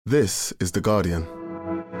This is The Guardian.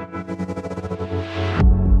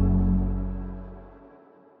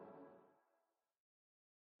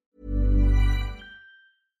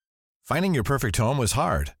 Finding your perfect home was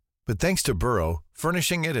hard, but thanks to Burrow,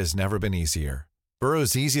 furnishing it has never been easier.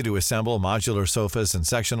 Burrow's easy-to-assemble modular sofas and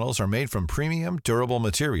sectionals are made from premium, durable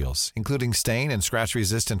materials, including stain and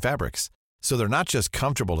scratch-resistant fabrics. So they're not just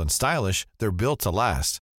comfortable and stylish, they're built to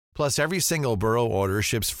last. Plus, every single Burrow order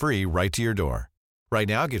ships free right to your door. Right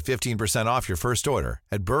now, get 15% off your first order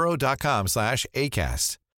at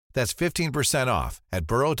burrow.com/ACAST. That's 15% off at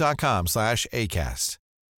burrow.com/ACAST.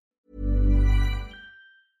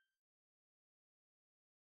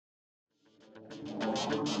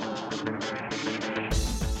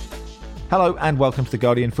 Hello and welcome to the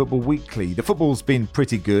Guardian Football Weekly. The football's been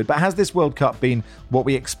pretty good, but has this World Cup been what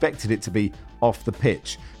we expected it to be off the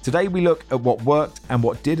pitch? Today we look at what worked and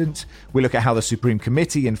what didn't. We look at how the Supreme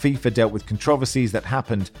Committee and FIFA dealt with controversies that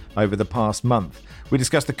happened over the past month. We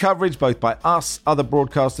discuss the coverage both by us, other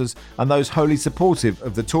broadcasters, and those wholly supportive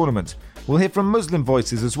of the tournament. We'll hear from Muslim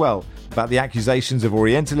voices as well about the accusations of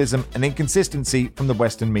Orientalism and inconsistency from the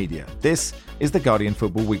Western media. This is the Guardian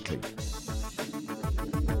Football Weekly.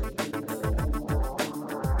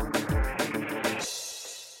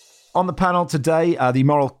 On the panel today, the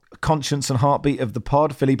moral conscience and heartbeat of the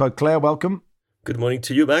pod, Philippe Auclair, welcome. Good morning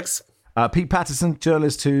to you, Max. Pete Patterson,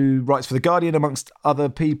 journalist who writes for The Guardian, amongst other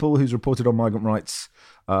people, who's reported on migrant rights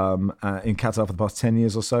in Qatar for the past 10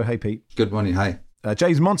 years or so. Hey, Pete. Good morning, hi.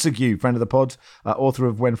 James Montague, friend of the pod, author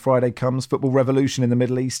of When Friday Comes, Football Revolution in the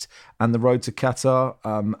Middle East and the Road to Qatar.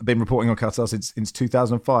 Been reporting on Qatar since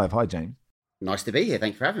 2005. Hi, James. Nice to be here.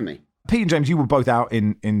 Thanks for having me. Pete and James, you were both out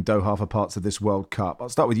in Doha for parts of this World Cup. I'll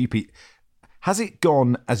start with you, Pete. Has it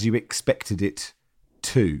gone as you expected it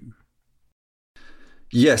to?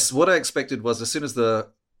 Yes, what I expected was as soon as the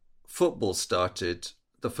football started,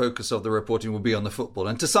 the focus of the reporting would be on the football.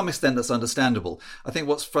 And to some extent, that's understandable. I think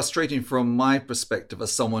what's frustrating from my perspective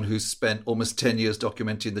as someone who's spent almost 10 years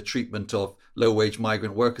documenting the treatment of low-wage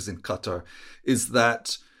migrant workers in Qatar is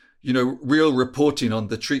that, real reporting on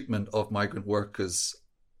the treatment of migrant workers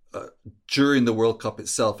during the World Cup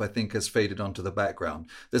itself, I think, has faded onto the background.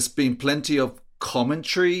 There's been plenty of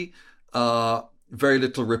commentary, very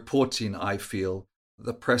little reporting, I feel.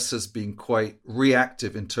 The press has been quite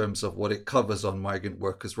reactive in terms of what it covers on migrant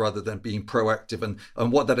workers rather than being proactive.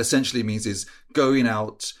 And what that essentially means is going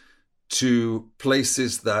out to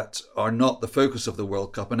places that are not the focus of the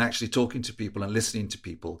World Cup and actually talking to people and listening to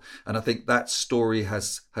people. And I think that story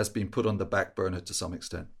has been put on the back burner to some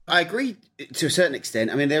extent. I agree to a certain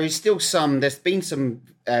extent. I mean, there's been some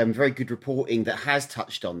very good reporting that has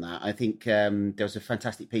touched on that. I think there was a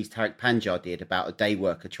fantastic piece Tariq Panjar did about a day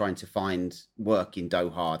worker trying to find work in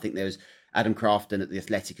Doha. I think there was Adam Crafton at The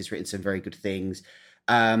Athletic has written some very good things.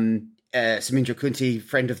 Samindra Kunti,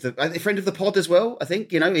 friend of the pod as well. I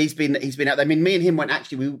think he's been out there. I mean, me and him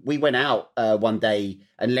we went out one day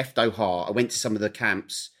and left Doha. I went to some of the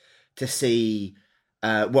camps to see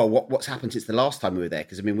what's happened since the last time we were there.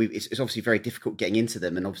 Because I mean, it's obviously very difficult getting into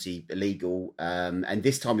them and obviously illegal. And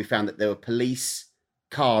this time we found that there were police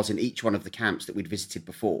cars in each one of the camps that we'd visited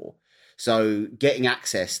before. So getting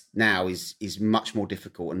access now is much more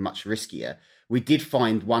difficult and much riskier. We did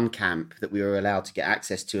find one camp that we were allowed to get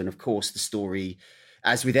access to. And of course, the story,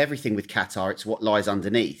 as with everything with Qatar, it's what lies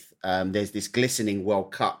underneath. There's this glistening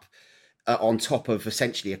World Cup on top of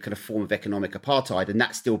essentially a kind of form of economic apartheid. And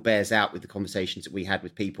that still bears out with the conversations that we had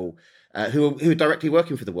with people who are directly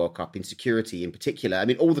working for the World Cup in security in particular. I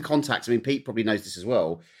mean, all the contacts, Pete probably knows this as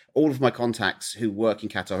well. All of my contacts who work in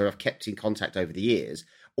Qatar, who I've kept in contact over the years,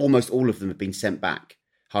 almost all of them have been sent back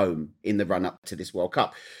home in the run up to this World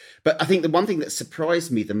Cup. But I think the one thing that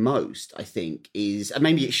surprised me the most, I think, is, and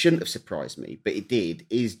maybe it shouldn't have surprised me, but it did,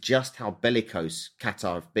 is just how bellicose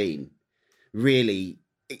Qatar have been. Really,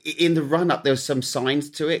 in the run-up, there was some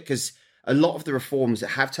signs to it, because a lot of the reforms that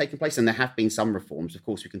have taken place, and there have been some reforms, of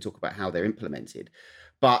course, we can talk about how they're implemented,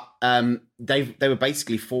 but they were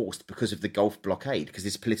basically forced because of the Gulf blockade, because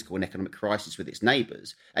this political and economic crisis with its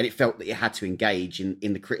neighbours, and it felt that it had to engage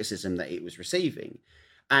in the criticism that it was receiving.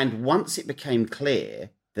 And once it became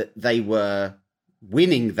clear that they were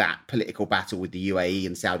winning that political battle with the UAE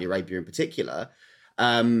and Saudi Arabia in particular,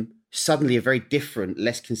 suddenly a very different,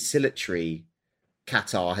 less conciliatory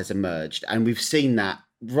Qatar has emerged. And we've seen that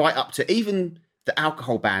right up to even the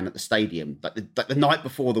alcohol ban at the stadium, like the night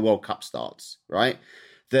before the World Cup starts, right?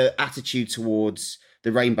 The attitude towards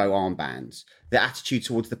the rainbow armbands, the attitude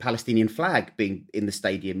towards the Palestinian flag being in the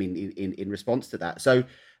stadium in response to that. So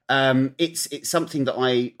it's something that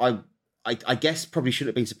I guess probably shouldn't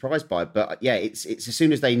have been surprised by it. But yeah, it's as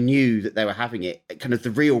soon as they knew that they were having it, kind of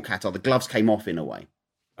the real Qatar, the gloves came off in a way.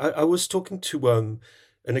 I was talking to an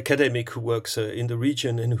academic who works in the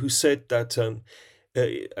region and who said that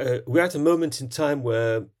we're at a moment in time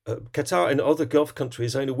where Qatar and other Gulf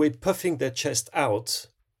countries are in a way puffing their chest out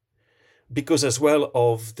because as well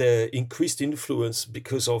of their increased influence,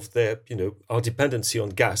 because of their, our dependency on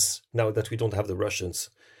gas, now that we don't have the Russians.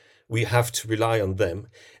 We have to rely on them.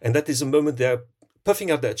 And that is a moment they're puffing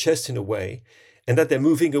out their chest in a way, and that they're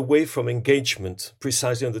moving away from engagement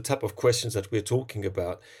precisely on the type of questions that we're talking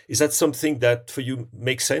about. Is that something that for you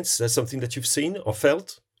makes sense? That's something that you've seen or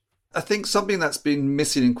felt? I think something that's been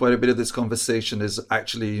missing in quite a bit of this conversation is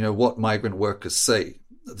actually, what migrant workers say.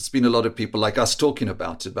 There's been a lot of people like us talking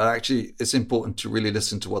about it, but actually it's important to really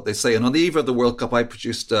listen to what they say. And on the eve of the World Cup, I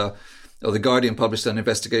produced, The Guardian published an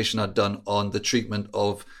investigation I'd done on the treatment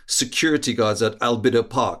of security guards at Al Bida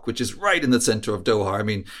Park, which is right in the center of Doha. I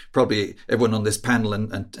mean, probably everyone on this panel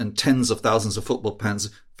and tens of thousands of football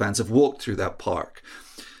fans have walked through that park.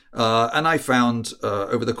 And I found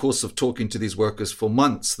over the course of talking to these workers for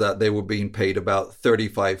months that they were being paid about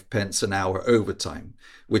 35 pence an hour overtime,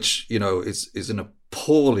 which, is an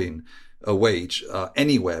appalling wage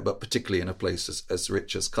anywhere, but particularly in a place as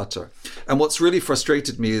rich as Qatar. And what's really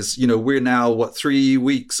frustrated me is, we're now, 3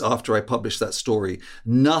 weeks after I published that story,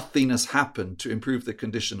 nothing has happened to improve the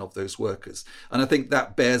condition of those workers. And I think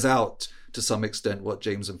that bears out to some extent what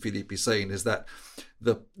James and Philippe are saying, is that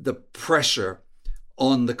the pressure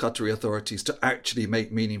on the Qatari authorities to actually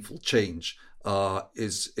make meaningful change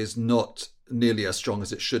is not nearly as strong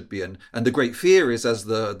as it should be. And the great fear is as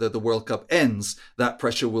the World Cup ends, that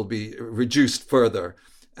pressure will be reduced further.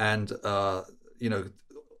 And,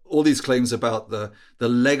 all these claims about the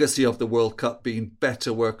legacy of the World Cup being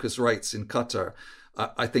better workers' rights in Qatar,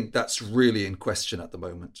 I think that's really in question at the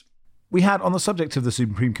moment. We had, on the subject of the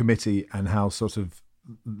Supreme Committee and how sort of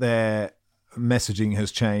their messaging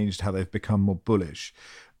has changed, how they've become more bullish.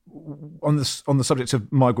 On the subject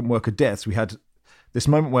of migrant worker deaths, we had this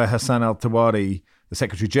moment where Hassan al-Thawari, the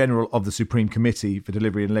Secretary General of the Supreme Committee for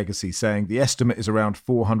Delivery and Legacy, saying the estimate is around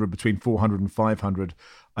 400, between 400 and 500.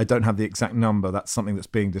 I don't have the exact number. That's something that's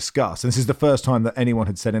being discussed. And this is the first time that anyone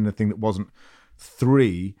had said anything that wasn't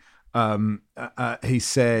 3. He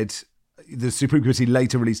said the Supreme Committee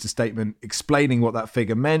later released a statement explaining what that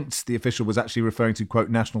figure meant. The official was actually referring to, quote,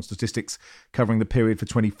 national statistics covering the period for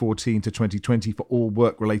 2014 to 2020 for all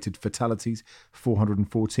work-related fatalities,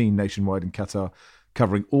 414 nationwide in Qatar,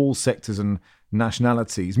 covering all sectors and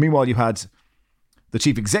nationalities. Meanwhile, you had the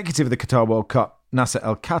chief executive of the Qatar World Cup, Nasser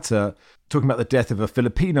Al-Khater, talking about the death of a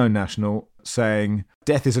Filipino national, saying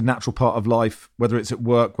death is a natural part of life, whether it's at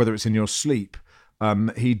work, whether it's in your sleep.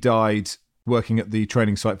 He died working at the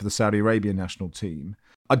training site for the Saudi Arabia national team.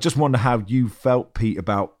 I just wonder how you felt, Pete,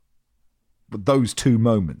 about those two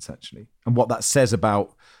moments, actually, and what that says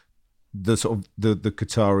about the sort of the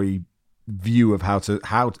Qatari view of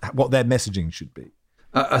what their messaging should be.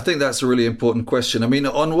 I think that's a really important question. I mean,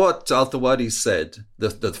 on what Al-Thawari said,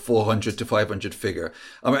 the 400 to 500 figure,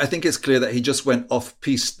 I think it's clear that he just went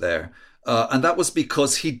off-piste there. And that was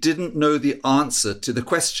because he didn't know the answer to the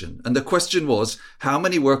question. And the question was, how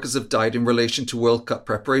many workers have died in relation to World Cup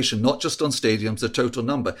preparation, not just on stadiums, the total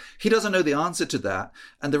number? He doesn't know the answer to that.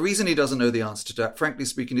 And the reason he doesn't know the answer to that, frankly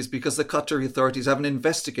speaking, is because the Qatari authorities haven't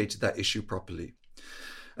investigated that issue properly.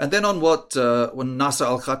 And then on what when Nasser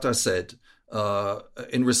Al-Khater said,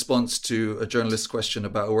 in response to a journalist's question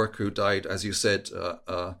about a worker who died, as you said,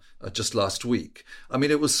 just last week. I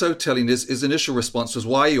mean, it was so telling. His initial response was,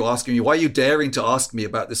 why are you asking me? Why are you daring to ask me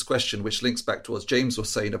about this question? Which links back to what James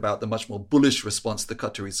was saying about the much more bullish response the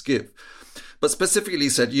Qataris give. But specifically he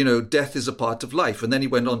said, death is a part of life. And then he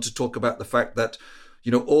went on to talk about the fact that,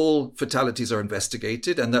 all fatalities are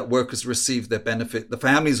investigated and that workers receive their benefit. The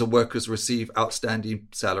families of workers receive outstanding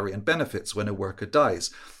salary and benefits when a worker dies.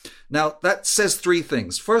 Now, that says 3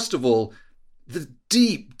 things. First of all, the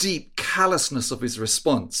deep, deep callousness of his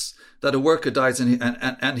response that a worker dies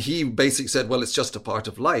and he basically said, well, it's just a part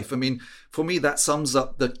of life. I mean, for me, that sums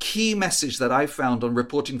up the key message that I found on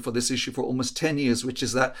reporting for this issue for almost 10 years, which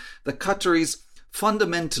is that the Qataris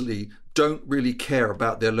fundamentally don't really care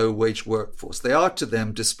about their low-wage workforce. They are, to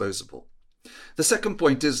them, disposable. The second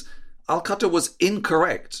point is Al-Khater was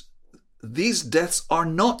incorrect. These deaths are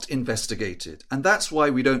not investigated, and that's why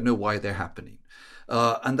we don't know why they're happening.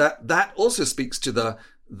 And that also speaks to the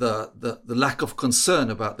lack of concern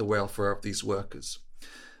about the welfare of these workers.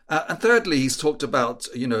 And thirdly, he's talked about,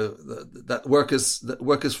 that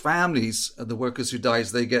workers' families, the workers who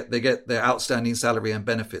dies, they get their outstanding salary and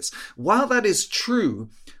benefits. While that is true,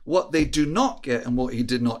 what they do not get and what he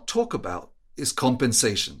did not talk about is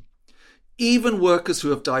compensation. Even workers who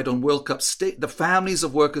have died on World Cup the families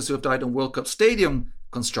of workers who have died on World Cup stadium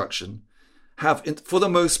construction have, for the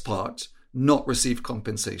most part, not received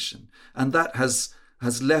compensation, and that has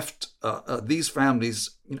left these families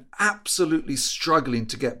absolutely struggling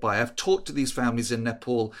to get by. I've talked to these families in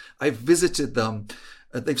Nepal. I've visited them.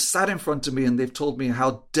 They've sat in front of me and they've told me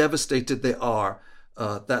how devastated they are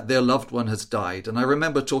that their loved one has died. And I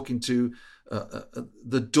remember talking to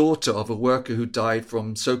the daughter of a worker who died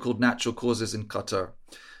from so-called natural causes in Qatar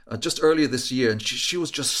just earlier this year. And she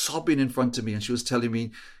was just sobbing in front of me, and she was telling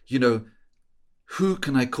me, who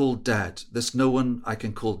can I call dad? There's no one I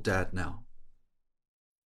can call dad now.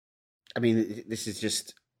 I mean, this is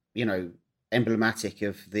just, emblematic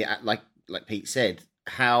of the, like Pete said,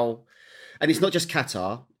 how, and it's not just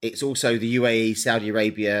Qatar, it's also the UAE, Saudi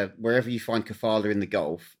Arabia, wherever you find kafala in the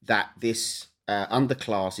Gulf, that this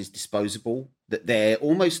underclass is disposable, that they're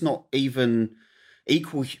almost not even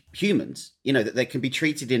equal humans, that they can be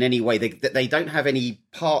treated in any way, that they don't have any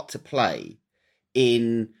part to play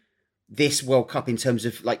in this World Cup in terms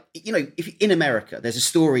of, if in America, there's a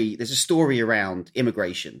story around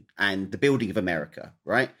immigration and the building of America,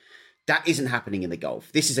 right? That isn't happening in the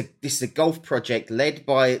Gulf. This is a Gulf project led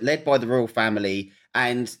by the royal family,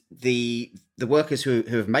 and the workers who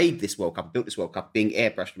have made this World Cup, built this World Cup, being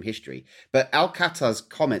airbrushed from history. But Al Qatar's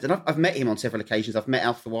comment, and I've met him on several occasions. I've met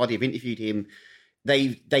Al Thawadi. I've interviewed him.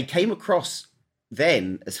 They came across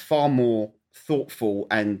then as far more thoughtful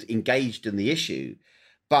and engaged in the issue,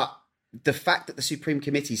 but the fact that the Supreme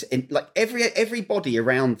Committee's everybody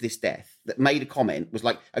around this death that made a comment was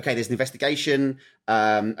like, okay, there's an investigation.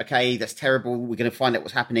 Okay, that's terrible. We're going to find out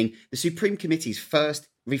what's happening. The Supreme Committee's first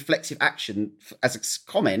reflexive action as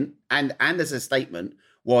a comment and as a statement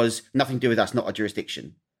was nothing to do with us, not our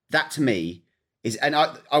jurisdiction. That to me is, and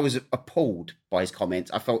I was appalled by his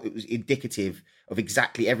comments. I felt it was indicative of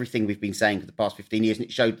exactly everything we've been saying for the past 15 years. And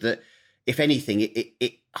it showed that, if anything,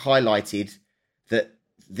 it highlighted that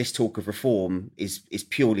this talk of reform is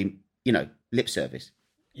purely, lip service.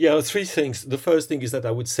 Yeah, three things. The first thing is that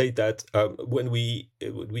I would say that when we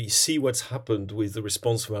see what's happened with the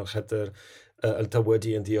response from Al-Khater,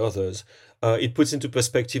 Al-Tawadi and the others, it puts into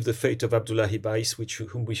perspective the fate of Abdullahi Bais,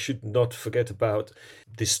 whom we should not forget about.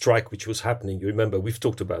 This strike which was happening, you remember, we've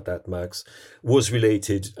talked about that, Max, was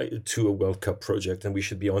related to a World Cup project, and we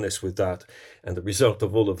should be honest with that. And the result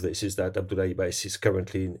of all of this is that Abdullahi Bais is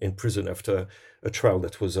currently in prison after a trial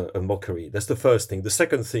that was a mockery. That's the first thing. The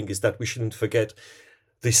second thing is that we shouldn't forget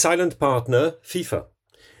the silent partner, FIFA.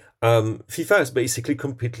 FIFA has basically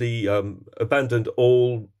completely abandoned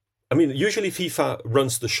all. I mean, usually FIFA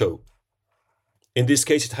runs the show. In this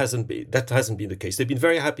case, that hasn't been the case. They've been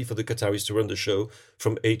very happy for the Qataris to run the show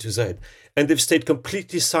from A to Z. And they've stayed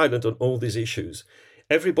completely silent on all these issues.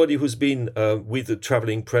 Everybody who's been with the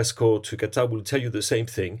traveling press corps to Qatar will tell you the same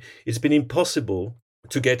thing. It's been impossible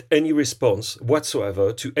to get any response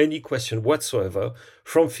whatsoever to any question whatsoever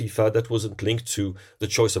from FIFA that wasn't linked to the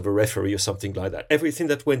choice of a referee or something like that. Everything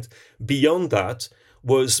that went beyond that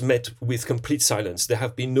was met with complete silence. There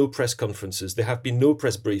have been no press conferences. There have been no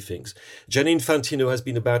press briefings. Gianni Infantino has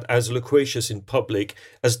been about as loquacious in public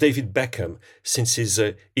as David Beckham since his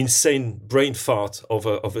insane brain fart of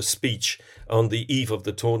a speech on the eve of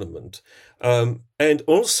the tournament. And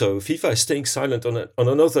also, FIFA is staying silent on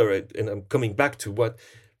another, and I'm coming back to what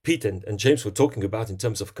Pete and James were talking about in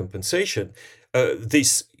terms of compensation,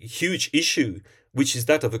 this huge issue, which is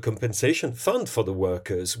that of a compensation fund for the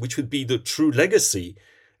workers, which would be the true legacy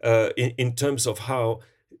in terms of how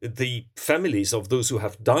the families of those who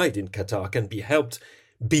have died in Qatar can be helped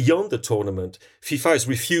beyond the tournament. FIFA is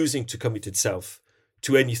refusing to commit itself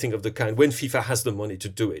to anything of the kind when FIFA has the money to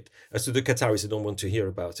do it. As to the Qataris, they don't want to hear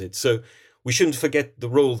about it. So we shouldn't forget the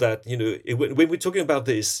role that, when we're talking about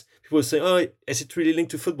this, people say, oh, is it really linked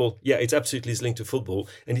to football? Yeah, it absolutely is linked to football,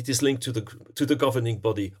 and it is linked to the governing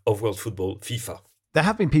body of world football, FIFA. There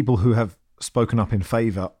have been people who have spoken up in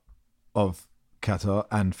favour of Qatar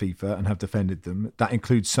and FIFA and have defended them. That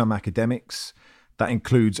includes some academics. That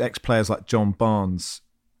includes ex-players like John Barnes,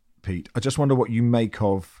 Pete. I just wonder what you make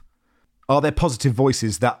of... Are there positive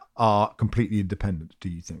voices that are completely independent, do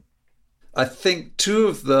you think? I think two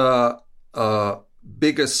of the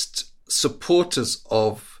biggest supporters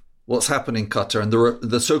of what's happening in Qatar and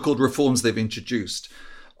the so-called reforms they've introduced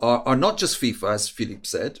are not just FIFA, as Philippe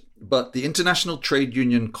said, but the International Trade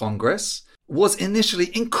Union Congress was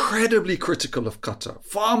initially incredibly critical of Qatar,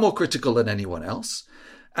 far more critical than anyone else.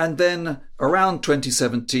 And then around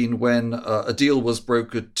 2017, when a deal was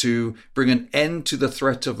brokered to bring an end to the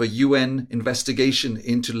threat of a UN investigation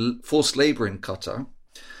into forced labor in Qatar,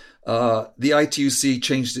 the ITUC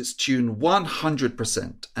changed its tune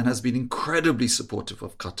 100% and has been incredibly supportive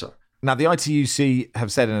of Qatar. Now, the ITUC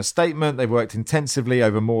have said in a statement they've worked intensively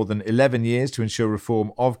over more than 11 years to ensure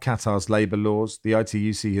reform of Qatar's labour laws. The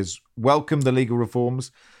ITUC has welcomed the legal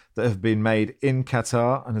reforms that have been made in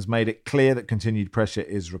Qatar and has made it clear that continued pressure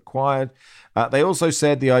is required. They also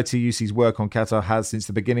said the ITUC's work on Qatar has since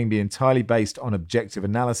the beginning been entirely based on objective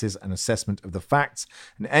analysis and assessment of the facts,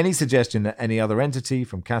 and any suggestion that any other entity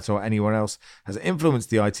from Qatar or anyone else has influenced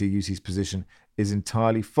the ITUC's position is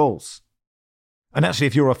entirely false. And actually,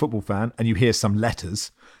 if you're a football fan and you hear some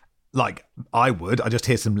letters, like I just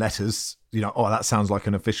hear some letters, oh, that sounds like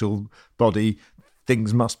an official body,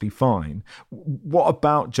 things must be fine. What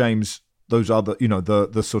about, James, those other,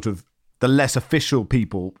 the sort of the less official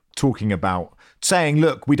people talking about saying,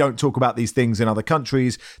 look, we don't talk about these things in other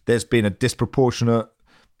countries. There's been a disproportionate,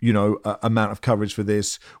 amount of coverage for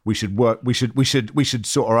this. We should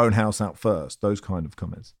sort our own house out first. Those kind of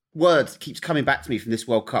comments. Word keeps coming back to me from this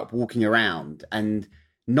World Cup, walking around and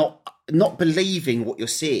not believing what you're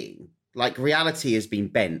seeing. Like, reality has been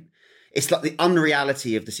bent. It's like the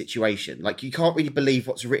unreality of the situation. Like, you can't really believe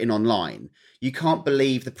what's written online. You can't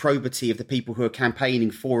believe the probity of the people who are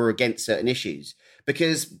campaigning for or against certain issues.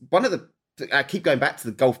 Because I keep going back to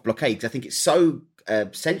the Gulf blockade, because I think it's so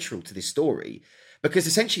central to this story. Because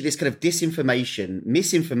essentially this kind of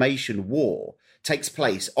misinformation war takes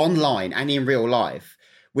place online and in real life,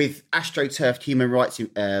 with astroturfed human rights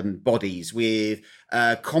bodies, with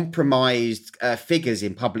compromised figures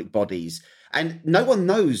in public bodies. And no one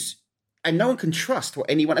knows, and no one can trust what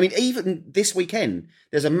anyone... I mean, even this weekend,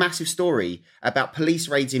 there's a massive story about police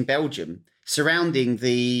raids in Belgium surrounding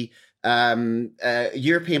the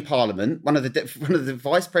European Parliament. One of the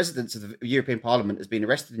vice presidents of the European Parliament has been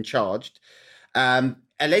arrested and charged,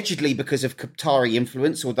 allegedly because of Qatari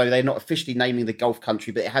influence, although they're not officially naming the Gulf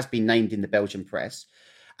country, but it has been named in the Belgian press.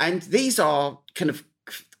 And these are kind of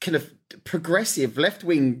progressive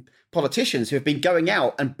left-wing politicians who have been going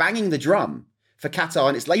out and banging the drum for Qatar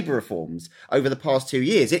and its labour reforms over the past 2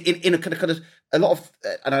 years. In a kind of a lot of,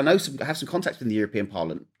 and I know I have some contacts in the European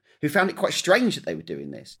Parliament who found it quite strange that they were doing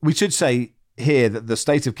this. We should say here that the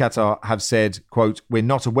state of Qatar have said, quote, we're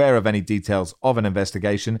not aware of any details of an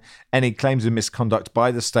investigation. Any claims of misconduct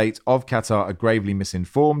by the state of Qatar are gravely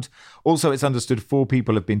misinformed. Also, it's understood 4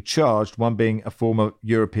 people have been charged, one being a former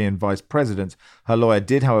European vice president. Her lawyer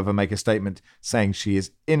did, however, make a statement saying she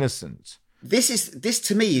is innocent. This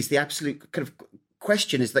to me is the absolute kind of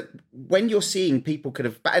question, is that when you're seeing people kind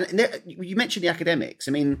of, and you mentioned the academics.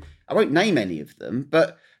 I mean, I won't name any of them,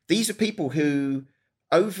 but these are people who,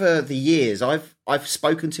 over the years, I've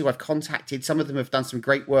spoken to, I've contacted. Some of them have done some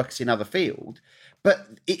great work in other field, but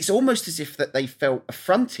it's almost as if that they felt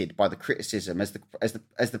affronted by the criticism as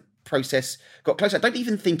the process got closer. I don't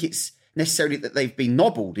even think it's necessarily that they've been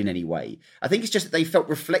nobbled in any way. I think it's just that they felt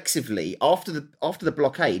reflexively after the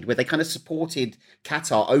blockade, where they kind of supported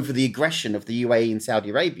Qatar over the aggression of the UAE and Saudi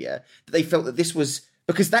Arabia, that they felt that this was,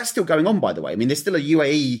 because that's still going on, by the way. I mean, there's still a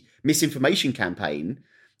UAE misinformation campaign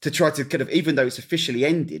to try to kind of, even though it's officially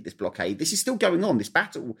ended, this blockade, this is still going on. This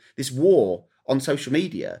battle, this war on social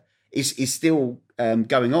media is still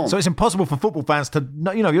going on. So it's impossible for football fans to,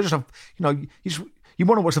 you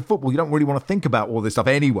want to watch the football, you don't really want to think about all this stuff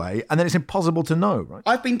anyway, and then it's impossible to know, right?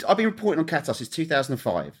 I've been reporting on Qatar since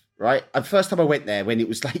 2005, right? The first time I went there, when it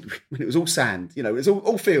was all sand, it was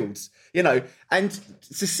all fields, and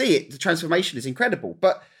to see it, the transformation is incredible.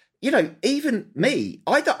 But even me,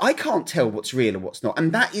 I can't tell what's real and what's not.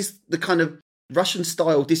 And that is the kind of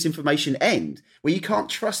Russian-style disinformation end, where you can't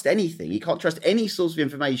trust anything. You can't trust any source of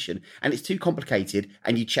information, and it's too complicated,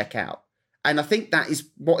 and you check out. And I think that is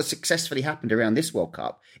what has successfully happened around this World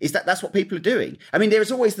Cup, is that that's what people are doing. I mean,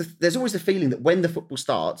 there's always the feeling that when the football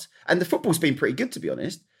starts, and the football's been pretty good, to be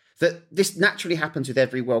honest, that this naturally happens with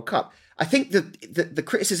every World Cup. I think that the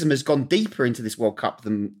criticism has gone deeper into this World Cup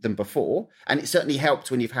than before, and it certainly helped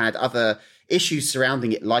when you've had other issues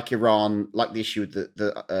surrounding it, like Iran, like the issue with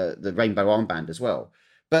the rainbow armband as well.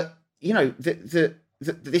 But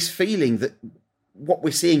this feeling that what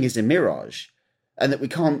we're seeing is a mirage, and that we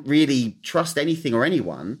can't really trust anything or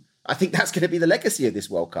anyone, I think that's going to be the legacy of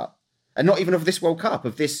this World Cup, and not even of this World Cup,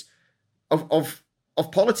 of this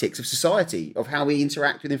of politics, of society, of how we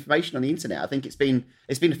interact with information on the internet. I think it's been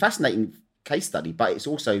a fascinating case study, but it's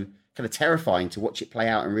also kind of terrifying to watch it play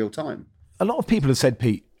out in real time. A lot of people have said,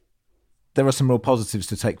 Pete, there are some real positives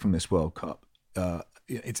to take from this World Cup.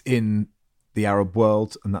 It's in the Arab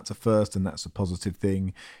world, and that's a first, and that's a positive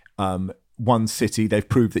thing. One city, they've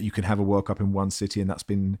proved that you can have a World Cup in one city, and that's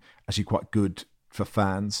been actually quite good for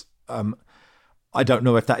fans. I don't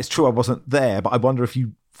know if that is true. I wasn't there, but I wonder if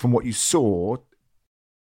you, from what you saw,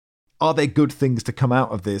 are there good things to come out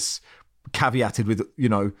of this, caveated with,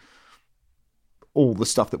 all the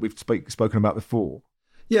stuff that we've spoken about before?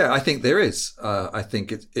 Yeah, I think there is. I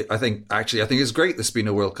think it's great there's been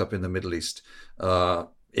a World Cup in the Middle East.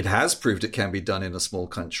 It has proved it can be done in a small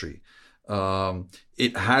country.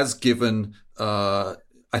 It has given, I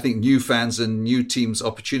think, new fans and new teams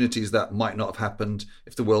opportunities that might not have happened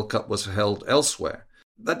if the World Cup was held elsewhere.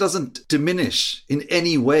 That doesn't diminish in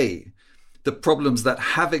any way the problems that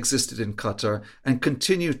have existed in Qatar and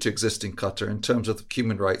continue to exist in Qatar in terms of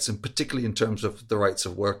human rights, and particularly in terms of the rights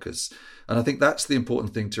of workers. And I think that's the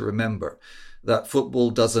important thing to remember, that football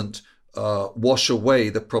doesn't wash away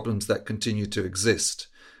the problems that continue to exist.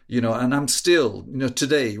 And I'm still,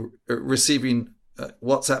 today receiving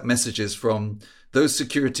WhatsApp messages from those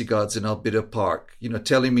security guards in Al-Bida Park,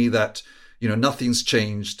 telling me that, nothing's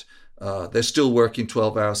changed. They're still working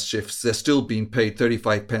 12-hour shifts. They're still being paid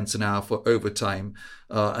 35 pence an hour for overtime.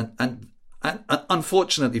 And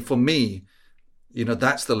unfortunately for me,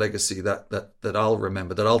 that's the legacy that I'll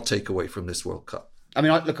remember, that I'll take away from this World Cup. I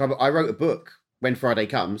mean, I wrote a book, When Friday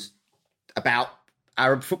Comes, about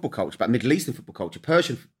Arab football culture, about Middle Eastern football culture,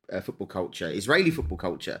 Persian football culture, Israeli football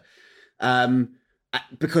culture,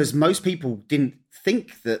 because most people didn't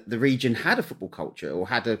think that the region had a football culture or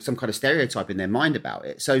had some kind of stereotype in their mind about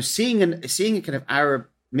it. So seeing a kind of Arab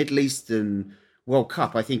Middle Eastern World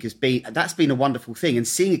Cup, I think that's been a wonderful thing, and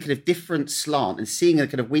seeing a kind of different slant and seeing a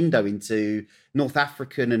kind of window into North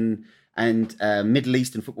African and Middle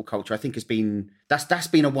Eastern football culture, I think that's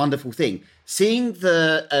been a wonderful thing. Seeing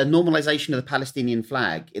the normalization of the Palestinian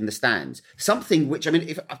flag in the stands, something which, I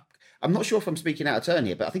mean, I'm not sure if I'm speaking out of turn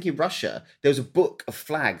here, but I think in Russia, there was a book of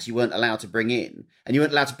flags you weren't allowed to bring in, and you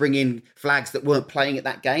weren't allowed to bring in flags that weren't playing at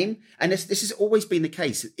that game. And this has always been the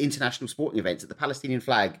case at international sporting events, that the Palestinian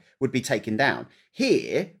flag would be taken down.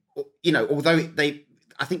 Here, although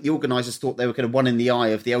I think the organisers thought they were kind of one in the eye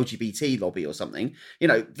of the LGBT lobby or something.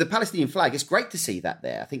 The Palestinian flag, it's great to see that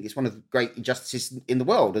there. I think it's one of the great injustices in the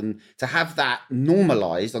world. And to have that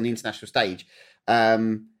normalised on the international stage,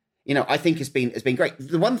 I think has been great.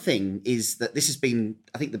 The one thing is that this has been,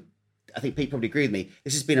 I think Pete probably agree with me,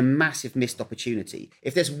 this has been a massive missed opportunity.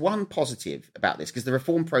 If there's one positive about this, because the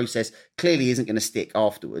reform process clearly isn't going to stick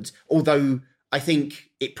afterwards, although I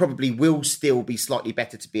think it probably will still be slightly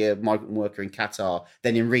better to be a migrant worker in Qatar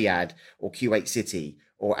than in Riyadh or Kuwait City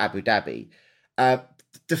or Abu Dhabi.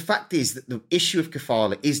 The fact is that the issue of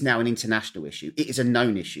kafala is now an international issue. It is a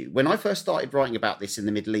known issue. When I first started writing about this in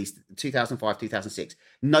the Middle East, 2005, 2006,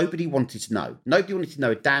 nobody wanted to know. Nobody wanted to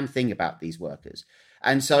know a damn thing about these workers.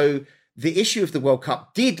 And so the issue of the World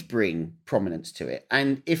Cup did bring prominence to it.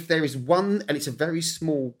 And if there is one, and it's a very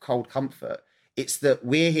small cold comfort, it's that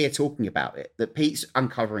we're here talking about it, that Pete's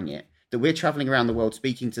uncovering it, that we're traveling around the world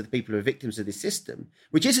speaking to the people who are victims of this system,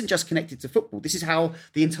 which isn't just connected to football. This is how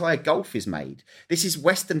the entire Gulf is made. This is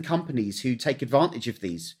Western companies who take advantage of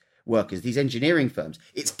these workers, these engineering firms.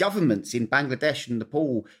 It's governments in Bangladesh and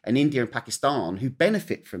Nepal and India and Pakistan who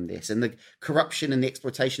benefit from this, and the corruption and the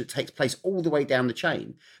exploitation that takes place all the way down the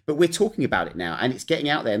chain. But we're talking about it now, and it's getting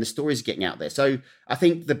out there, and the stories are getting out there. So I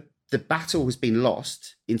think the battle has been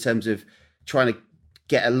lost in terms of trying to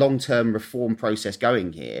get a long-term reform process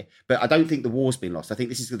going here, but I don't think the war's been lost. I think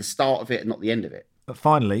this is the start of it and not the end of it. But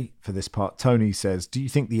finally, for this part, Tony says, do you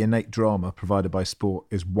think the innate drama provided by sport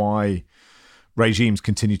is why regimes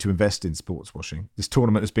continue to invest in sports washing? This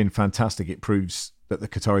tournament has been fantastic. It proves that the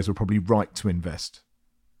Qataris were probably right to invest.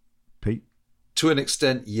 Pete? To an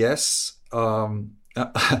extent, yes.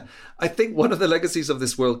 I think one of the legacies of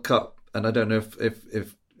this World Cup, and I don't know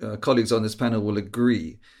if colleagues on this panel will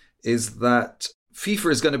agree, is that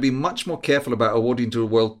FIFA is going to be much more careful about awarding to a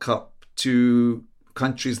World Cup to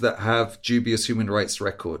countries that have dubious human rights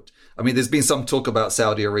record. I mean, there's been some talk about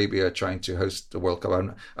Saudi Arabia trying to host the World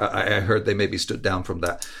Cup. I heard they maybe stood down from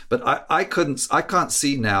that. But I can't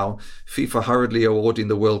see now FIFA hurriedly awarding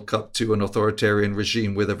the World Cup to an authoritarian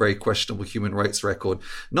regime with a very questionable human rights record.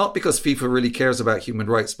 Not because FIFA really cares about human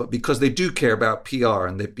rights, but because they do care about PR,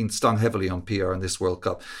 and they've been stung heavily on PR in this World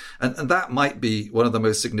Cup. And that might be one of the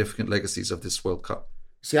most significant legacies of this World Cup.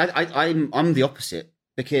 See, I'm the opposite,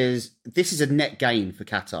 because this is a net gain for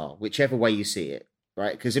Qatar, whichever way you see it.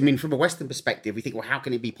 Right? Because, I mean, from a Western perspective, we think, well, how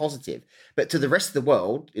can it be positive? But to the rest of the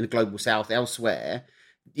world, in the global South, elsewhere,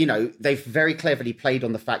 they've very cleverly played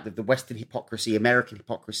on the fact that the Western hypocrisy, American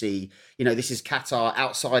hypocrisy, this is Qatar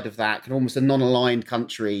outside of that, almost a non-aligned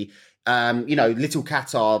country. Little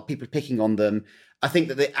Qatar, people picking on them. I think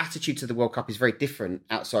that the attitude to the World Cup is very different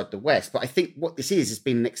outside the West. But I think what this has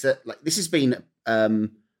been this has been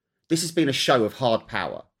a show of hard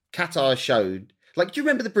power. Qatar showed. Do you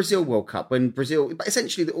remember the Brazil World Cup when Brazil? But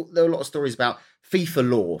essentially, there were a lot of stories about FIFA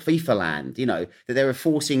law, FIFA land. That they were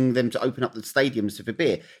forcing them to open up the stadiums for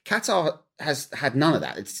beer. Qatar has had none of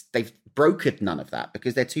that. They've brokered none of that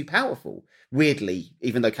because they're too powerful. Weirdly,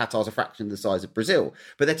 even though Qatar's a fraction of the size of Brazil,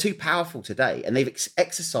 but they're too powerful today, and they've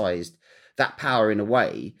exercised that power in a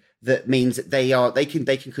way that means that they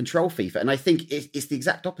can control FIFA. And I think it's the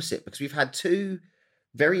exact opposite, because we've had two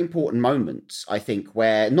very important moments, I think,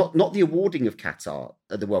 where not the awarding of Qatar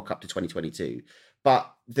at the World Cup to 2022,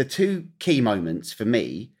 but the two key moments for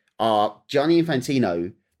me are Gianni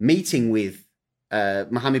Infantino meeting with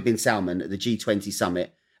Mohammed bin Salman at the G20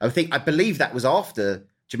 summit. I believe that was after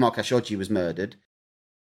Jamal Khashoggi was murdered.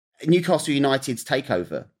 Newcastle United's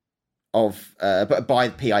takeover by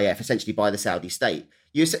PIF, essentially by the Saudi state.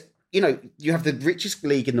 You have the richest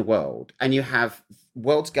league in the world, and you have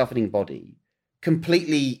world's governing body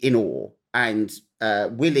completely in awe and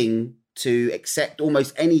willing to accept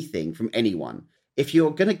almost anything from anyone. If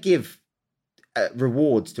you're going to give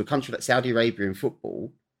rewards to a country like Saudi Arabia in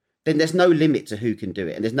football, then there's no limit to who can do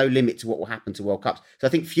it, and there's no limit to what will happen to World Cups. So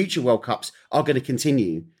I think future World Cups are going to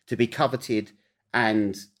continue to be coveted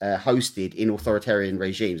and hosted in authoritarian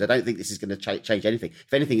regimes. I don't think this is going to change anything.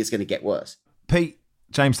 If anything, it's going to get worse. Pete,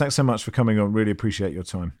 James, thanks so much for coming on. Really appreciate your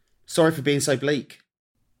time. Sorry for being so bleak.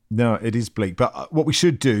 No, it is bleak. But what we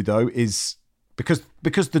should do, though, is because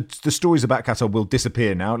the stories about Qatar will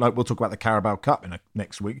disappear now. Like, we'll talk about the Carabao Cup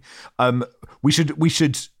next week. We should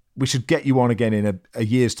get you on again in a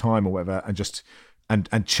year's time or whatever, and just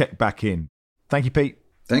and check back in. Thank you, Pete.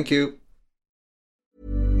 Thank you.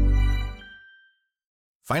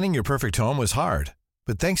 Finding your perfect home was hard,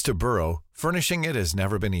 but thanks to Burrow, furnishing it has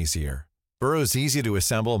never been easier. Burrow's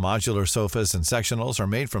easy-to-assemble modular sofas and sectionals are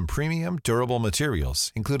made from premium, durable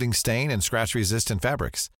materials, including stain and scratch-resistant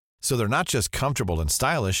fabrics. So they're not just comfortable and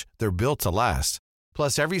stylish, they're built to last.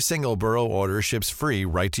 Plus, every single Burrow order ships free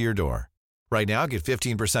right to your door. Right now, get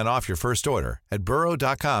 15% off your first order at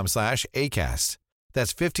burrow.com/ACAST.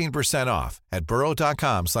 That's 15% off at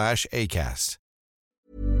burrow.com/ACAST.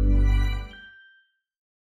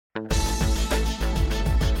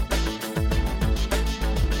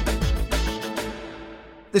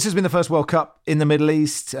 This has been the first World Cup in the Middle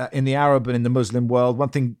East, in the Arab and in the Muslim world. One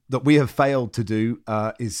thing that we have failed to do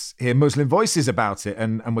is hear Muslim voices about it,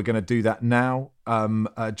 and we're going to do that now.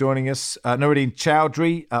 Joining us, Noureddin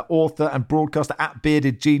Chowdhury, author and broadcaster at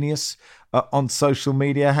Bearded Genius on social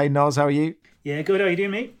media. Hey, Naz, how are you? Yeah, good. How are you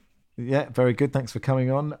doing, mate? Yeah, very good. Thanks for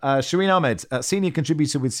coming on. Shireen Ahmed, senior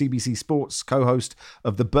contributor with CBC Sports, co-host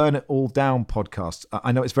of the Burn It All Down podcast.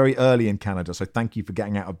 I know it's very early in Canada, so thank you for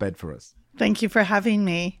getting out of bed for us. Thank you for having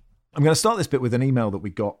me. I'm going to start this bit with an email that we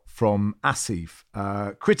got from Asif,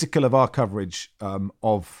 critical of our coverage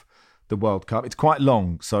of the World Cup. It's quite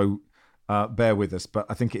long, so bear with us, but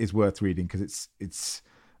I think it is worth reading because it's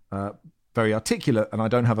very articulate, and I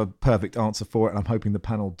don't have a perfect answer for it, and I'm hoping the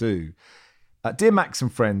panel do. Dear Max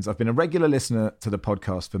and friends, I've been a regular listener to the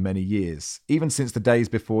podcast for many years, even since the days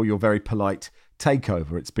before your very polite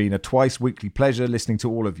takeover. It's been a twice-weekly pleasure listening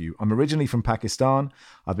to all of you. I'm originally from Pakistan.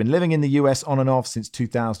 I've been living in the US on and off since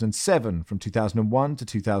 2007, from 2001 to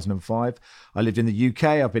 2005. I lived in the UK.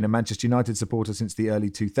 I've been a Manchester United supporter since the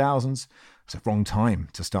early 2000s. It's a wrong time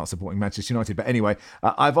to start supporting Manchester United. But anyway,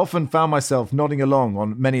 I've often found myself nodding along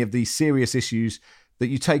on many of these serious issues that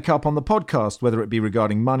you take up on the podcast, whether it be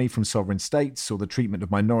regarding money from sovereign states or the treatment of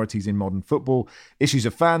minorities in modern football, issues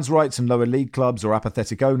of fans' rights and lower league clubs or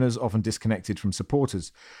apathetic owners often disconnected from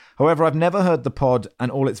supporters. However, I've never heard the pod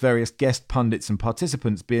and all its various guest pundits and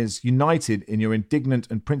participants be as united in your indignant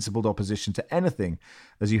and principled opposition to anything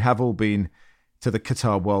as you have all been to the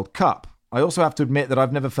Qatar World Cup. I also have to admit that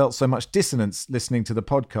I've never felt so much dissonance listening to the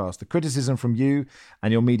podcast. The criticism from you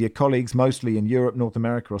and your media colleagues, mostly in Europe, North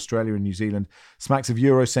America, Australia and New Zealand, smacks of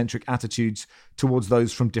Eurocentric attitudes towards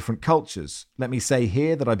those from different cultures. Let me say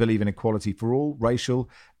here that I believe in equality for all, racial,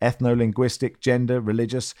 ethno-linguistic, gender,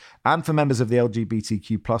 religious, and for members of the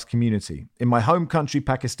LGBTQ plus community. In my home country,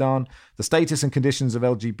 Pakistan, the status and conditions of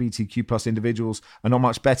LGBTQ plus individuals are not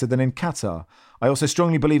much better than in Qatar. I also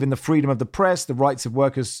strongly believe in the freedom of the press, the rights of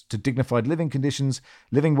workers to dignified living conditions,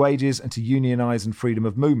 living wages, and to unionize, and freedom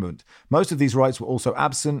of movement. Most of these rights were also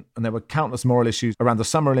absent, and there were countless moral issues around the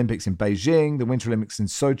Summer Olympics in Beijing, the Winter Olympics in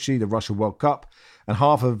Sochi, the Russia World Cup, and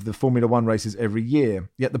half of the Formula One races every year.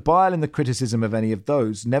 Yet the bile and the criticism of any of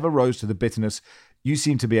those never rose to the bitterness you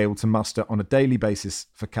seem to be able to muster on a daily basis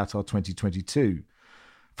for Qatar 2022.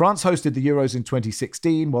 France hosted the Euros in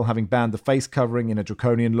 2016 while having banned the face covering in a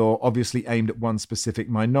draconian law obviously aimed at one specific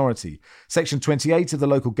minority. Section 28 of the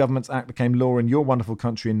Local Governments Act became law in your wonderful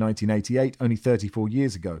country in 1988, only 34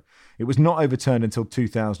 years ago. It was not overturned until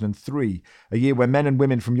 2003, a year where men and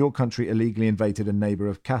women from your country illegally invaded a neighbour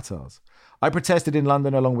of Qatar's. I protested in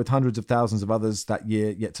London along with hundreds of thousands of others that year,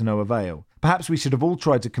 yet to no avail. Perhaps we should have all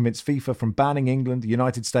tried to convince FIFA from banning England, the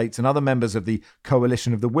United States and other members of the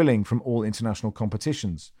Coalition of the Willing from all international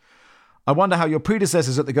competitions. I wonder how your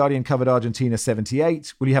predecessors at The Guardian covered Argentina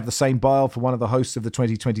 78. Will you have the same bile for one of the hosts of the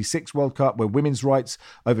 2026 World Cup, where women's rights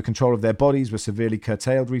over control of their bodies were severely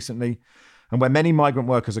curtailed recently, and where many migrant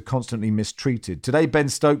workers are constantly mistreated? Today, Ben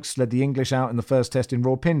Stokes led the English out in the first test in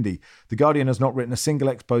Rawalpindi. The Guardian has not written a single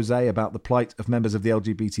expose about the plight of members of the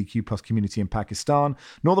LGBTQ plus community in Pakistan,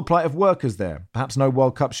 nor the plight of workers there. Perhaps no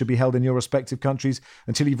World Cup should be held in your respective countries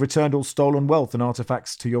until you've returned all stolen wealth and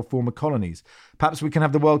artefacts to your former colonies. Perhaps we can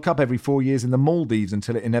have the World Cup every 4 years in the Maldives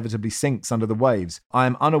until it inevitably sinks under the waves. I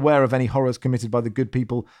am unaware of any horrors committed by the good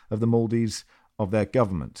people of the Maldives of their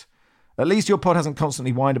government. At least your pod hasn't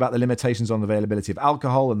constantly whined about the limitations on the availability of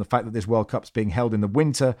alcohol and the fact that this World Cup's being held in the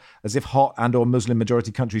winter, as if hot and or Muslim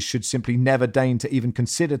majority countries should simply never deign to even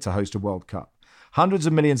consider to host a World Cup. Hundreds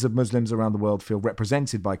of millions of Muslims around the world feel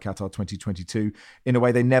represented by Qatar 2022 in a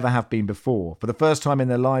way they never have been before. For the first time in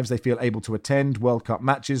their lives, they feel able to attend World Cup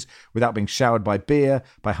matches without being showered by beer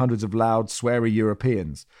by hundreds of loud, sweary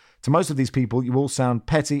Europeans. To most of these people, you all sound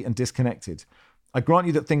petty and disconnected. I grant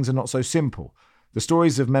you that things are not so simple. The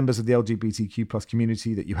stories of members of the LGBTQ plus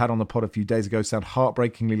community that you had on the pod a few days ago sound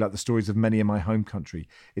heartbreakingly like the stories of many in my home country.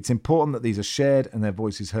 It's important that these are shared and their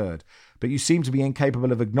voices heard. But you seem to be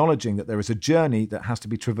incapable of acknowledging that there is a journey that has to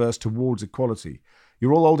be traversed towards equality.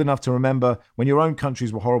 You're all old enough to remember when your own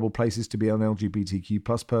countries were horrible places to be an LGBTQ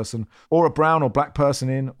plus person, or a brown or black person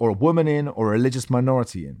in, or a woman in, or a religious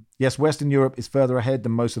minority in. Yes, Western Europe is further ahead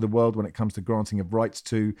than most of the world when it comes to granting of rights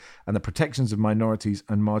to and the protections of minorities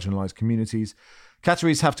and marginalised communities.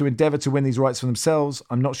 Qataris have to endeavour to win these rights for themselves.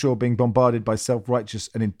 I'm not sure being bombarded by self-righteous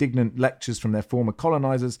and indignant lectures from their former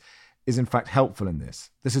colonisers is in fact helpful in this.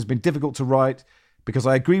 This has been difficult to write because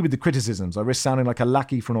I agree with the criticisms. I risk sounding like a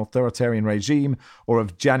lackey for an authoritarian regime or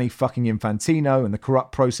of Gianni fucking Infantino and the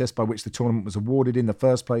corrupt process by which the tournament was awarded in the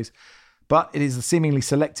first place. But it is the seemingly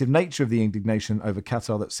selective nature of the indignation over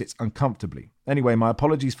Qatar that sits uncomfortably. Anyway, my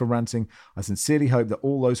apologies for ranting. I sincerely hope that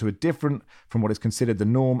all those who are different from what is considered the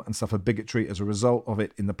norm and suffer bigotry as a result of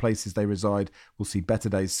it in the places they reside will see better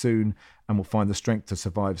days soon and will find the strength to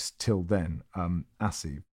survive till then.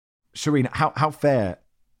 Asi. Shireen, how fair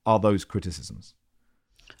are those criticisms?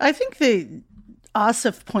 I think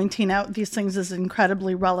Asif pointing out these things is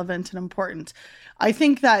incredibly relevant and important. I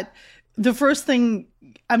think that the first thing,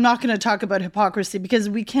 I'm not going to talk about hypocrisy because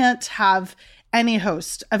we can't have any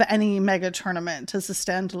host of any mega tournament as a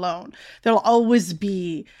standalone. There'll always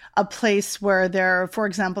be a place where there, for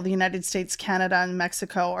example, the United States, Canada, and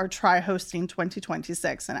Mexico are hosting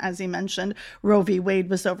 2026. And as he mentioned, Roe v. Wade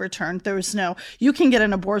was overturned. There was you can get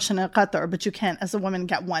an abortion in Qatar, but you can't, as a woman,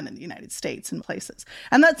 get one in the United States in places.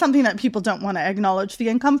 And that's something that people don't want to acknowledge. The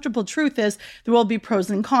uncomfortable truth is there will be pros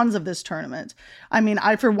and cons of this tournament. I mean,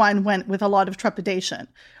 I, for one, went with a lot of trepidation.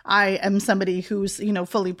 I am somebody who's,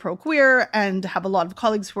 fully pro-queer and have a lot of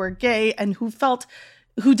colleagues who are gay and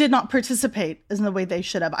who did not participate in the way they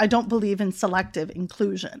should have. I don't believe in selective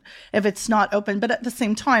inclusion if it's not open. But at the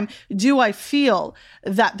same time, do I feel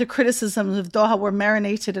that the criticisms of Doha were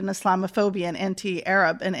marinated in Islamophobia and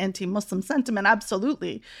anti-Arab and anti-Muslim sentiment?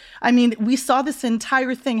 Absolutely. I mean, we saw this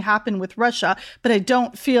entire thing happen with Russia, but I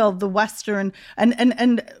don't feel the Western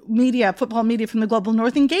and media, football media from the global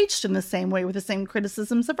north engaged in the same way with the same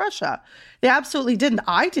criticisms of Russia. They absolutely didn't.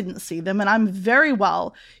 I didn't see them, and I'm very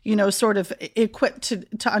well, sort of equipped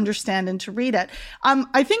to understand and to read it.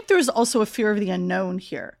 I think there's also a fear of the unknown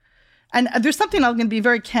here. And there's something I'm going to be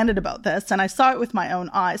very candid about this, and I saw it with my own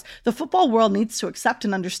eyes. The football world needs to accept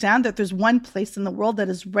and understand that there's one place in the world that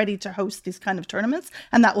is ready to host these kind of tournaments,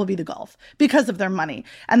 and that will be the Gulf, because of their money.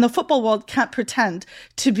 And the football world can't pretend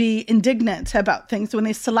to be indignant about things when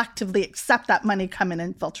they selectively accept that money coming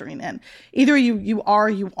and filtering in. Either you are or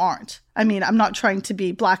you aren't. I mean, I'm not trying to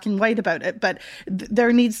be black and white about it, but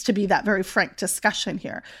there needs to be that very frank discussion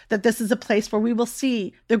here, that this is a place where we will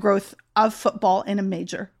see the growth of football in a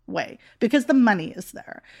major way because the money is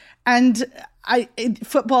there. And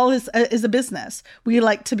football is a business. We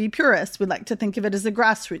like to be purists. We like to think of it as a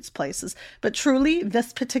grassroots places. But truly,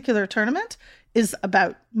 this particular tournament is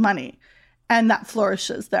about money. and that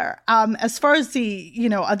flourishes there. As far as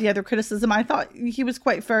the other criticism, I thought he was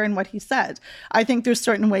quite fair in what he said. I think there's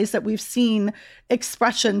certain ways that we've seen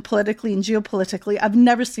expression politically and geopolitically. I've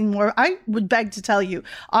never seen more. I would beg to tell you,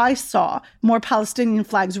 I saw more Palestinian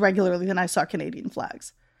flags regularly than I saw Canadian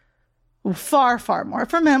flags. Far, far more,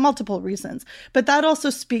 for multiple reasons. But that also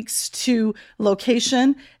speaks to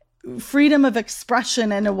location, freedom of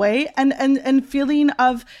expression in a way, and feeling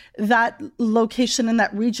of that location in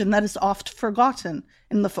that region that is oft forgotten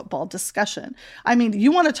in the football discussion. I mean,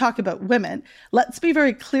 you want to talk about women. Let's be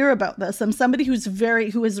very clear about this. I'm somebody who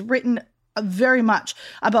has written very much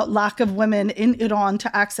about lack of women in Iran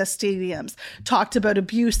to access stadiums, talked about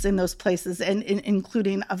abuse in those places, and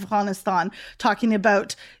including Afghanistan, talking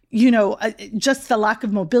about, just the lack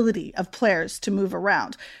of mobility of players to move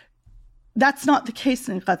around. That's not the case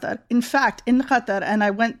in Qatar. In fact, in Qatar, and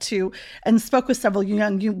I went to and spoke with several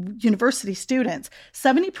young university students,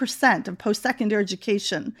 70% of post-secondary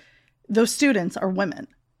education, those students are women.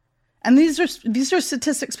 And these are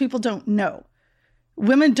statistics people don't know.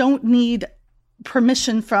 Women don't need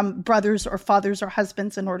permission from brothers or fathers or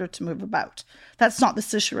husbands in order to move about. That's not the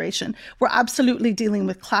situation. We're absolutely dealing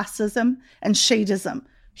with classism and shadism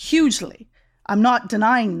hugely. I'm not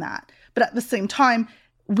denying that. But at the same time,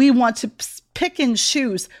 we want to pick and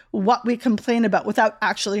choose what we complain about without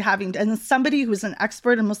actually having to. And as somebody who's an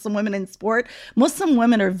expert in Muslim women in sport, Muslim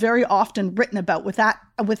women are very often written about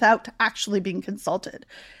without actually being consulted.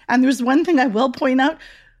 And there's one thing I will point out.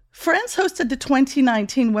 France hosted the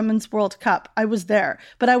 2019 Women's World Cup. I was there,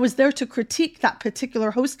 but I was there to critique that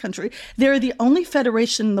particular host country. They're the only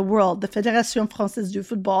federation in the world, the Fédération Française du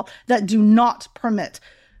Football, that do not permit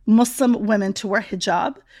Muslim women to wear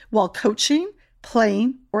hijab while coaching,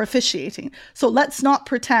 playing, or officiating. So let's not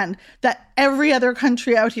pretend that every other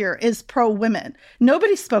country out here is pro-women.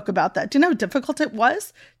 Nobody spoke about that. Do you know how difficult it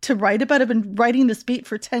was to write about it? I've been writing this beat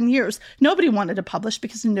for 10 years. Nobody wanted to publish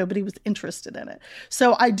because nobody was interested in it.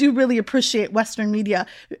 So I do really appreciate Western media,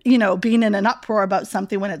 being in an uproar about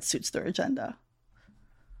something when it suits their agenda.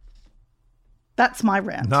 That's my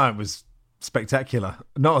rant. No, it was spectacular.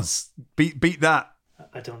 Noz, beat that.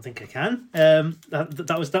 I don't think I can.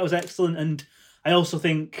 That was excellent, and I also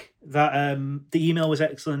think that the email was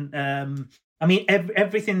excellent. I mean,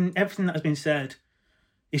 everything that has been said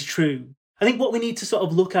is true. I think what we need to sort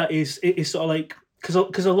of look at is sort of like,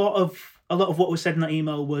 because a lot of what was said in that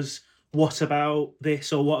email was, what about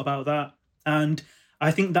this or what about that, and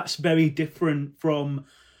I think that's very different from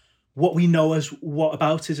what we know as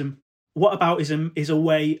whataboutism. Whataboutism is a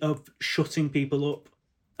way of shutting people up,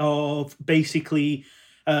 of basically,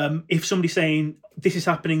 if somebody's saying this is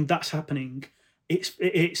happening, that's happening, it's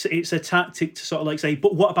a tactic to sort of like say,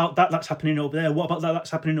 but what about that? That's happening over there. What about that? That's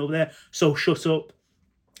happening over there. So shut up.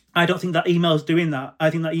 I don't think that email's doing that. I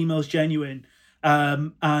think that email's genuine,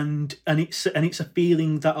 and it's a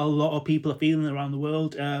feeling that a lot of people are feeling around the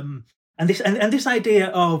world. And this idea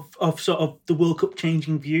of sort of the World Cup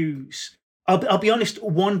changing views. I'll be honest.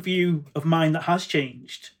 One view of mine that has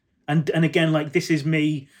changed, and again, like, this is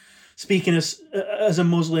me speaking as a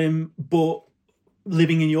Muslim, but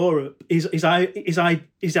living in Europe, is I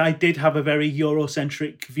did have a very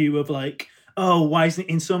Eurocentric view of like, oh, why isn't it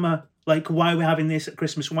in summer? Like, why are we having this at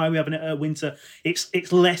Christmas? Why are we having it at winter?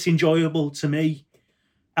 It's less enjoyable to me.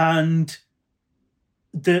 And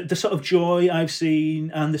the sort of joy I've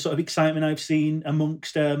seen and the sort of excitement I've seen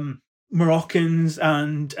amongst Moroccans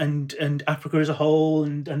and Africa as a whole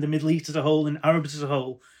and the Middle East as a whole and Arabs as a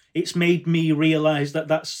whole, it's made me realise that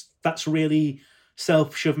that's really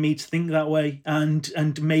selfish of me to think that way,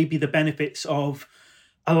 and maybe the benefits of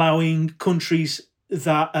allowing countries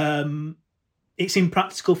that it's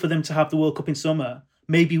impractical for them to have the World Cup in summer.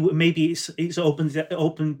 Maybe it's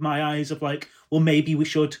opened my eyes of like, well, maybe we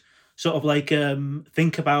should sort of like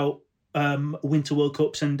think about winter World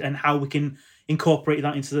Cups and how we can incorporate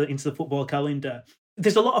that into the football calendar.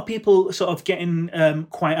 There's a lot of people sort of getting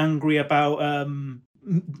quite angry about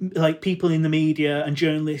like people in the media and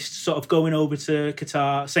journalists sort of going over to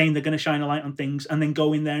Qatar saying they're going to shine a light on things and then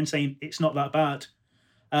go in there and saying it's not that bad.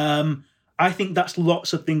 I think that's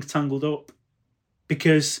lots of things tangled up,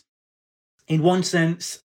 because in one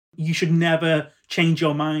sense you should never change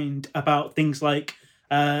your mind about things like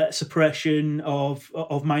suppression of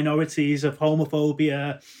minorities, of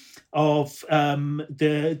homophobia, of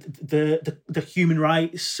the human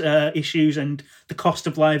rights issues and the cost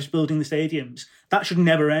of lives building the stadiums. That should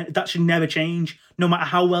never end. That should never change. No matter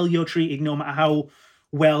how well you're treated, no matter how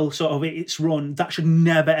well sort of it's run, that should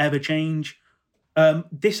never ever change.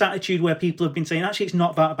 This attitude where people have been saying actually it's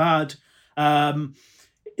not that bad,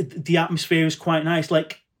 the atmosphere is quite nice,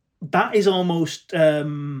 like that is almost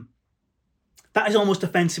that is almost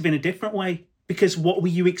offensive in a different way, because what were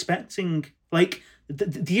you expecting? Like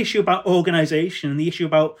the issue about organisation and the issue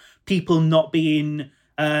about people not being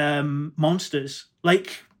monsters.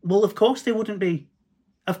 Like, well, of course they wouldn't be.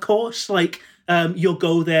 Of course, like you'll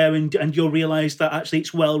go there and you'll realise that actually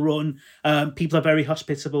it's well run. People are very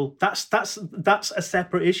hospitable. That's a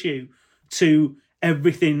separate issue to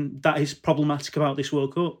everything that is problematic about this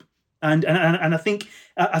World Cup. And I think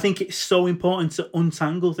it's so important to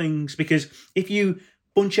untangle things, because if you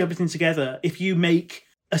bunch everything together, if you make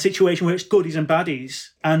a situation where it's goodies and baddies,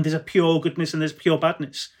 and there's a pure goodness and there's pure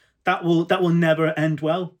badness, that will never end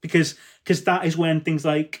well, because that is when things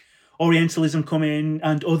like Orientalism come in,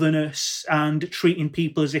 and otherness, and treating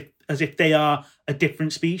people as if they are a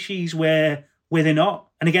different species where they're not.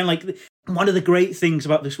 And again, like one of the great things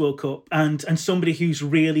about this World Cup, and somebody who's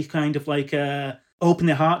really kind of like opened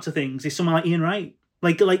their heart to things, is someone like Ian Wright.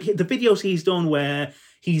 Like the videos he's done where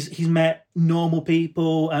he's met normal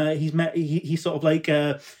people, he's sort of like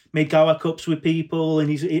made Gower Cups with people, and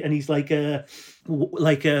he's like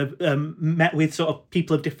met with sort of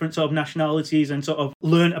people of different sort of nationalities and sort of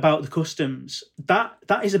learn about the customs. That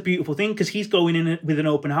is a beautiful thing, because he's going in with an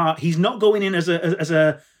open heart. He's not going in as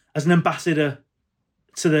an ambassador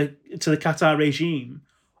to the Qatar regime,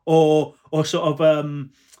 or sort of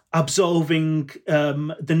absolving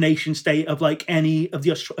the nation state of like any of the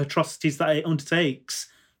atrocities that it undertakes,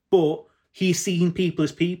 but he's seeing people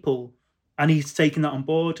as people, and he's taking that on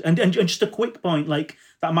board. And just a quick point, like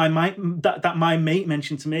that my mate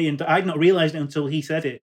mentioned to me, and I'd not realised it until he said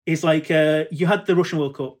it. Is like you had the Russian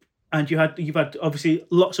World Cup, and you've had obviously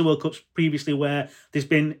lots of World Cups previously where there's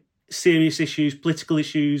been serious issues, political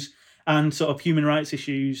issues, and sort of human rights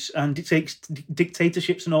issues, and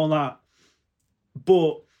dictatorships and all that.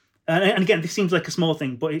 But and again, this seems like a small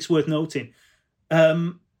thing, but it's worth noting.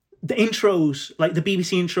 The intros, like the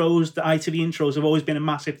BBC intros, the ITV intros, have always been a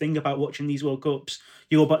massive thing about watching these World Cups.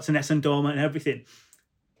 You go back to Nessun Dorma and everything.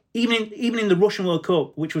 Even in the Russian World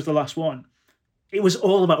Cup, which was the last one, it was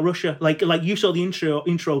all about Russia. Like you saw the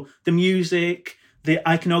intro, the music, the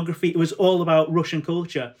iconography, it was all about Russian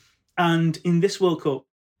culture. And in this World Cup,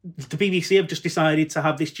 the BBC have just decided to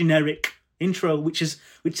have this generic intro, which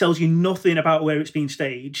tells you nothing about where it's being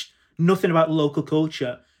staged, nothing about the local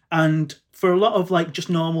culture. And for a lot of like just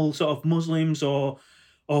normal sort of Muslims or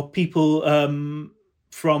people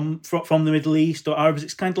from the Middle East or Arabs,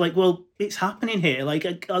 it's kind of like, well, it's happening here. Like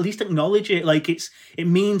at least acknowledge it. Like it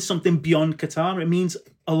means something beyond Qatar. It means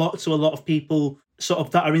a lot to a lot of people sort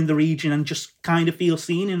of that are in the region and just kind of feel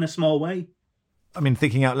seen in a small way. I mean,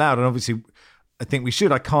 thinking out loud, and obviously I think we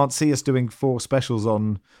should. I can't see us doing 4 specials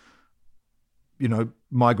on, you know,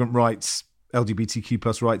 migrant rights, LGBTQ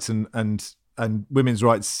plus rights, and women's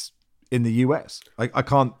rights in the US. I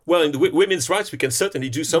can't. Well, in the women's rights, we can certainly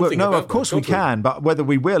do something. No, about of course we can, but whether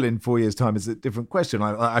we will in 4 years' time is a different question.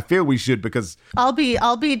 I feel we should, because I'll be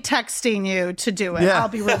texting you to do it. Yeah. I'll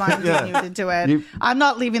be reminding you to do it. I'm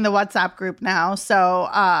not leaving the WhatsApp group now, so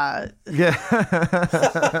yeah.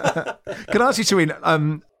 Can I ask you,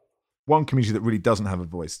 Shireen? One community that really doesn't have a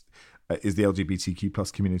voice is the LGBTQ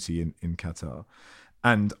plus community in Qatar,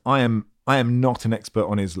 and I am not an expert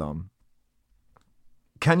on Islam.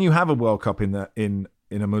 Can you have a World Cup in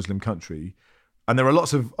a Muslim country? And there are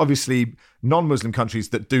lots of obviously non-Muslim countries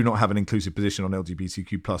that do not have an inclusive position on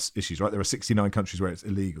LGBTQ plus issues, right? There are 69 countries where it's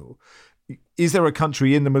illegal. Is there a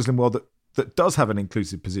country in the Muslim world that does have an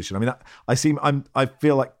inclusive position? I mean, I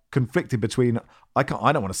feel like conflicted between I don't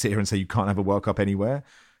want to sit here and say you can't have a World Cup anywhere,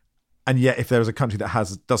 and yet if there's a country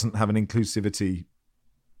that doesn't have an inclusivity,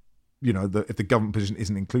 you know, if the government position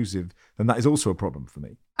isn't inclusive, then that is also a problem for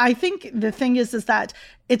me. I think the thing is that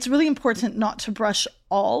it's really important not to brush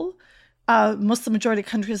all Muslim majority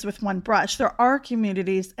countries with one brush. There are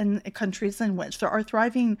communities and countries in which there are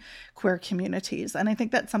thriving queer communities. And I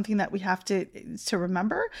think that's something that we have to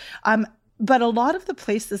remember. But a lot of the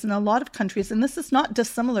places in a lot of countries, and this is not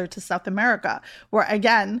dissimilar to South America, where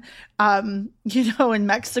again, in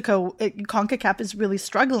Mexico, CONCACAF is really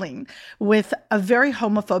struggling with a very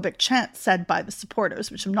homophobic chant said by the supporters,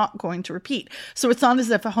 which I'm not going to repeat. So it's not as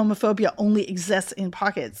if homophobia only exists in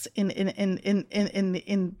pockets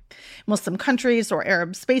in Muslim countries or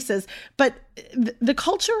Arab spaces, but the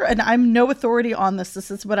culture, and I'm no authority on this, this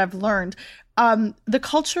is what I've learned, the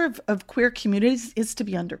culture of queer communities is to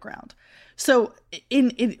be underground. So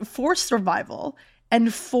for survival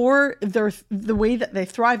and for the way that they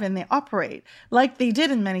thrive and they operate, like they did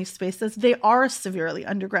in many spaces, they are severely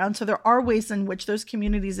underground. So there are ways in which those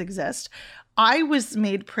communities exist. I was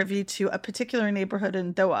made privy to a particular neighborhood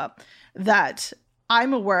in Doha that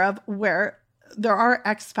I'm aware of where there are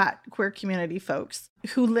expat queer community folks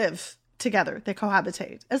who live together. They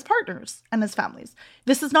cohabitate as partners and as families.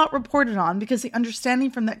 This is not reported on because the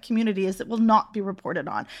understanding from that community is it will not be reported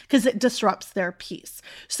on because it disrupts their peace.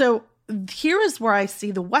 So here is where I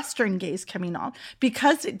see the Western gaze coming on,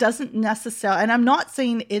 because it doesn't necessarily, and I'm not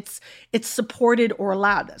saying it's supported or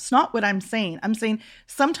allowed. That's not what I'm saying. I'm saying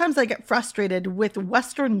sometimes I get frustrated with the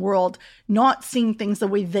Western world not seeing things the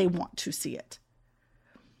way they want to see it.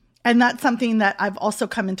 And that's something that I've also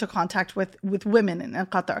come into contact with women in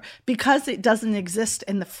Qatar, because it doesn't exist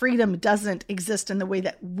and the freedom doesn't exist in the way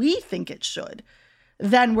that we think it should.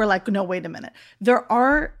 Then we're like, no, wait a minute. They're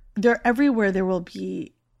everywhere there will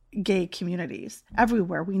be gay communities,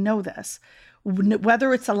 everywhere. We know this.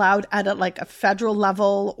 Whether it's allowed at a federal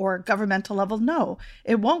level or governmental level, no,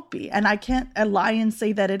 it won't be. And I can't lie and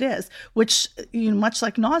say that it is, which, much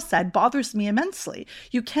like Naz said, bothers me immensely.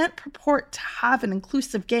 You can't purport to have an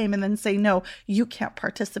inclusive game and then say, no, you can't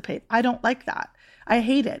participate. I don't like that. I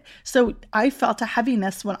hate it. So I felt a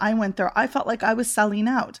heaviness when I went there. I felt like I was selling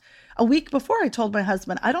out. A week before, I told my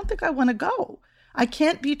husband, I don't think I want to go. I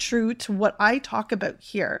can't be true to what I talk about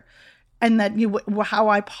here and that how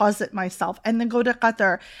I posit myself and then go to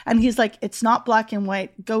Qatar. And he's like, it's not black and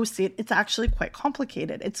white. Go see it. It's actually quite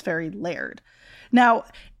complicated. It's very layered. Now,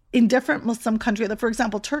 in different Muslim countries, for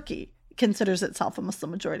example, Turkey considers itself a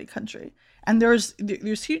Muslim majority country. And there's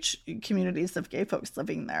huge communities of gay folks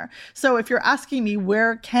living there. So if you're asking me,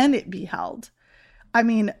 where can it be held? I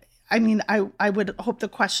would hope the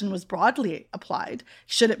question was broadly applied.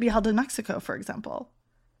 Should it be held in Mexico, for example?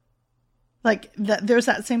 There's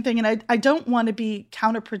that same thing. And I don't want to be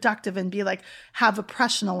counterproductive and be like, have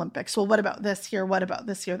oppression Olympics. Well, what about this here? What about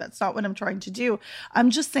this here? That's not what I'm trying to do. I'm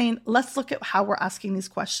just saying, let's look at how we're asking these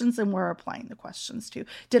questions and where we're applying the questions to.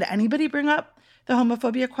 Did anybody bring up the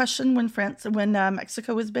homophobia question when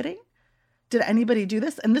Mexico was bidding? Did anybody do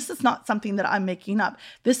this? And this is not something that I'm making up.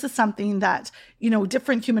 This is something that,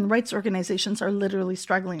 different human rights organizations are literally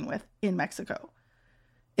struggling with in Mexico,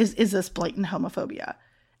 is this blatant homophobia.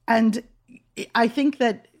 And I think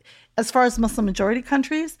that as far as Muslim majority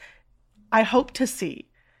countries, I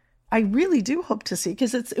really do hope to see,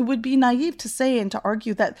 because it would be naive to say and to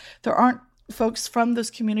argue that there aren't folks from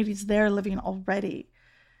those communities there living already.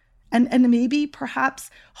 And maybe perhaps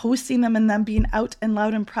hosting them and them being out and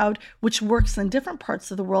loud and proud, which works in different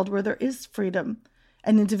parts of the world where there is freedom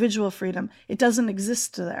and individual freedom. It doesn't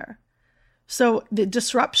exist there. So the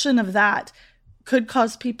disruption of that could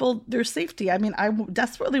cause people their safety. I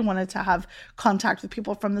desperately wanted to have contact with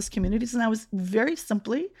people from these communities, and I was very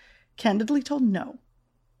simply, candidly told, no,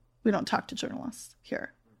 we don't talk to journalists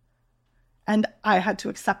here. And I had to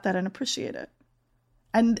accept that and appreciate it.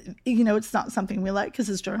 And, it's not something we like, because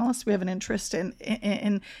as journalists, we have an interest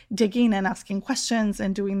in digging and asking questions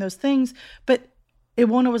and doing those things, but it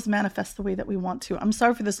won't always manifest the way that we want to. I'm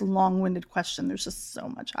sorry for this long-winded question. There's just so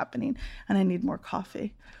much happening, and I need more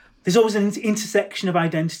coffee. There's always an intersection of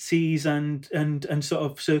identities and sort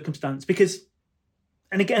of circumstance, because,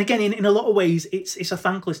 and again, in a lot of ways, it's a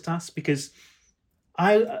thankless task, because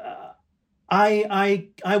I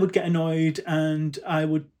would get annoyed and I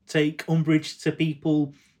would take umbrage to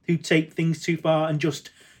people who take things too far and just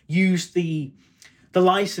use the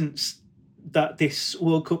license that this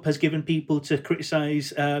World Cup has given people to criticise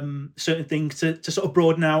certain things to sort of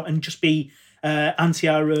broaden out and just be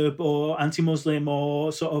anti-Arab or anti-Muslim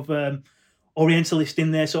or sort of Orientalist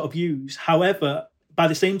in their sort of views. However, by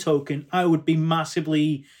the same token, I would be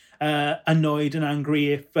massively annoyed and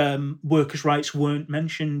angry if workers' rights weren't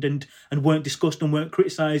mentioned and weren't discussed and weren't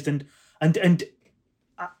criticised. And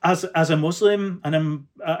as a Muslim, and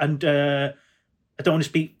I don't want to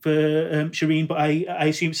speak for Shireen, but I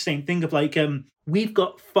assume it's the same thing of we've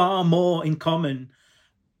got far more in common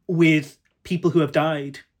with people who have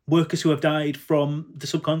died, workers who have died from the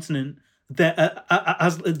subcontinent,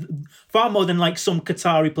 as far more than some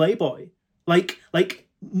Qatari playboy.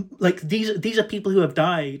 These are people who have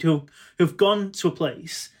died, who've gone to a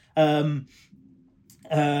place, are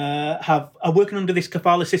working under this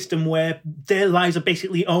kafala system where their lives are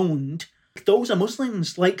basically owned. Those are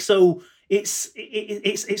Muslims. So it's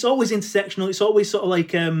always intersectional. It's always sort of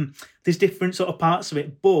there's different sort of parts of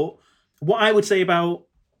it. But what I would say about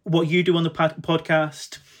what you do on the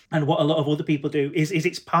podcast and what a lot of other people do is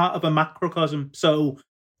it's part of a macrocosm. So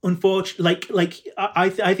unfortunately, I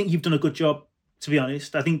think you've done a good job, to be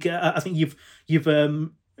honest. I think you've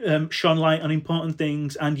shone light on important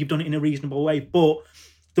things, and you've done it in a reasonable way. But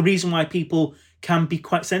the reason why people can be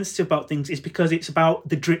quite sensitive about things is because it's about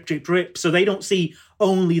the drip, drip, drip. So they don't see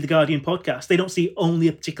only the Guardian podcast. They don't see only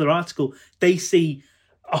a particular article. They see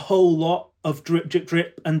a whole lot of drip, drip,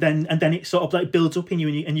 drip, and then it sort of builds up in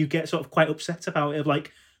you, and you get sort of quite upset about it.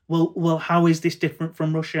 well, how is this different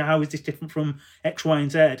from Russia? How is this different from X, Y,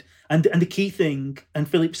 and Z? And the key thing, and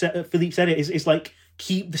Philippe said it, is like,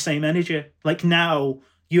 keep the same energy. Like, now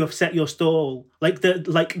you have set your stall. Like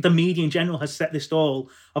the media in general has set this stall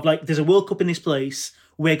of like, there's a World Cup in this place.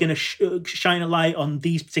 We're going to shine a light on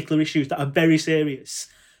these particular issues that are very serious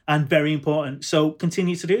and very important. So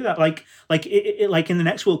continue to do that. Like in the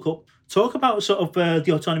next World Cup, talk about sort of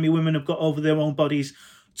the autonomy women have got over their own bodies.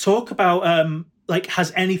 Talk about like,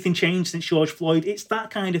 has anything changed since George Floyd? It's that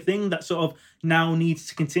kind of thing that sort of now needs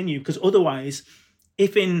to continue, because otherwise,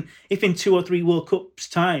 if in 2 or 3 World Cups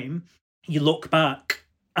time you look back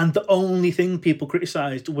and the only thing people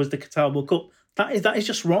criticised was the Qatar World Cup, that is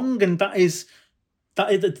just wrong, and that is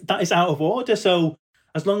out of order. So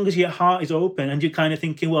as long as your heart is open and you're kind of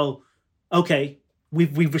thinking, well, okay,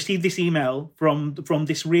 we've received this email from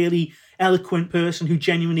this really eloquent person who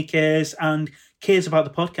genuinely cares about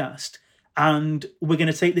the podcast, and we're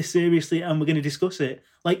going to take this seriously and we're going to discuss it.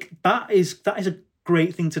 Like, that is a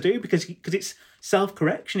great thing to do, because it's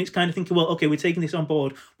self-correction. It's kind of thinking, well, okay, we're taking this on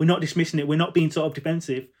board. We're not dismissing it. We're not being sort of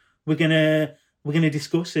defensive. We're gonna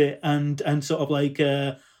discuss it and sort of like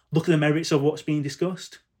look at the merits of what's being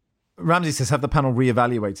discussed. Ramsey says, have the panel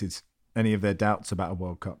reevaluated any of their doubts about a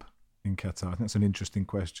World Cup in Qatar? I think that's an interesting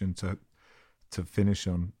question to finish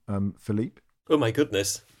on. Philippe? Oh my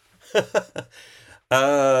goodness.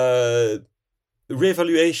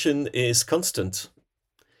 Reevaluation is constant.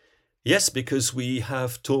 Yes, because we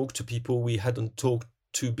have talked to people we hadn't talked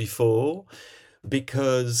to before,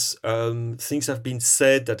 because things have been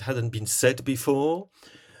said that hadn't been said before,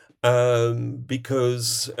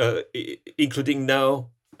 because including now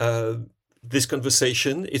this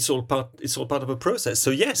conversation, it's all part of a process. So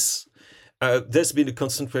yes, there's been a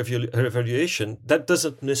constant reevaluation. That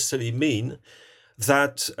doesn't necessarily mean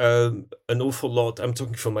that an awful lot, I'm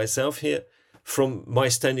talking for myself here, from my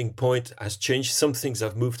standing point, has changed. Some things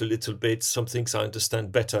have moved a little bit. Some things I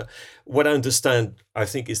understand better. What I understand, I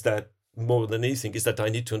think, is that more than anything, is that I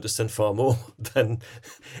need to understand far more and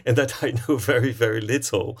that I know very, very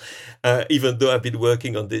little. Even though I've been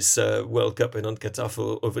working on this World Cup and on Qatar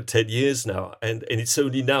for over 10 years now. And it's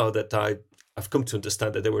only now that I've come to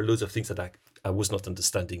understand that there were loads of things that I was not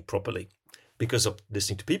understanding properly because of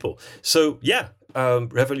listening to people. So yeah,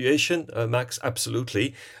 reevaluation, Max,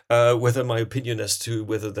 absolutely. Whether my opinion as to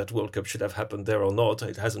whether that World Cup should have happened there or not,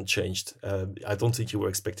 it hasn't changed. I don't think you were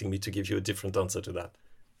expecting me to give you a different answer to that.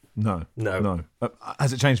 No.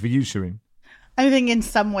 Has it changed for you, Shireen? I think in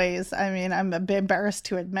some ways, I mean, I'm a bit embarrassed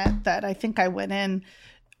to admit that I think I went in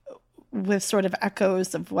with sort of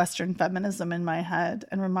echoes of Western feminism in my head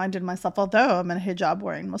and reminded myself, although I'm a hijab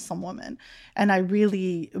wearing Muslim woman and I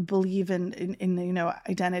really believe in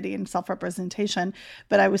identity and self-representation,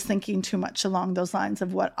 but I was thinking too much along those lines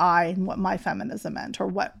of what my feminism meant or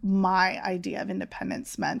what my idea of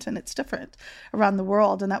independence meant. And it's different around the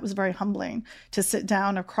world. And that was very humbling to sit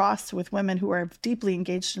down across with women who are deeply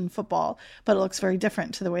engaged in football, but it looks very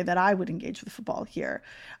different to the way that I would engage with football here,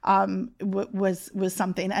 was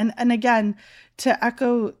something. And again, to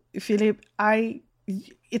echo Philippe,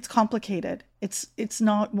 it's complicated. It's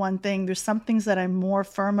not one thing. There's some things that I'm more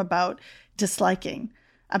firm about disliking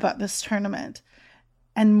about this tournament,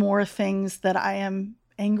 and more things that I am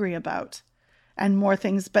angry about, and more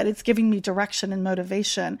things, but it's giving me direction and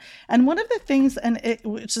motivation. And one of the things,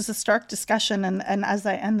 which is a stark discussion, and as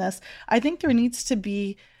I end this, I think there needs to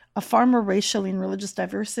be a far more racially and religious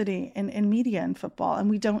diversity in media and football, and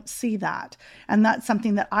we don't see that. And that's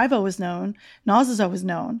something that I've always known, Naz has always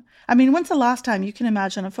known. I mean, when's the last time you can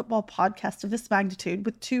imagine a football podcast of this magnitude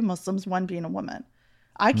with 2 Muslims, 1 being a woman?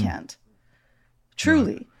 I can't.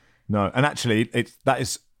 Truly. No. And actually, that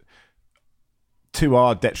is to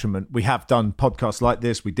our detriment. We have done podcasts like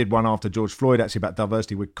this. We did one after George Floyd, actually, about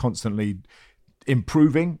diversity. We're constantly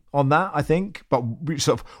improving on that, I think. But we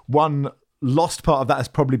sort of one lost part of that has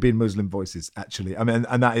probably been Muslim voices, actually. I mean,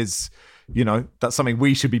 and that is, that's something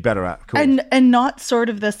we should be better at. Cool. And not sort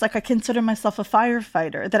of this, like, I consider myself a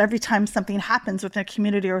firefighter, that every time something happens within a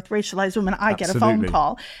community or with racialized women, I get a phone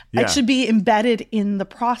call. Yeah. It should be embedded in the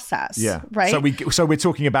process. Yeah. Right. So we're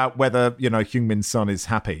talking about whether, Heung-min Son is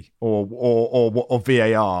happy or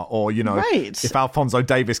VAR or, right. if Alphonso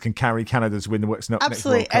Davies can carry Canada to win the next World Cup.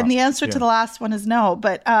 Absolutely. And the answer to the last one is no,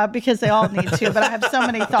 but because they all need to, but I have so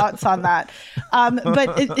many thoughts on that.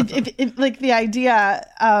 But like the idea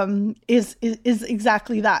is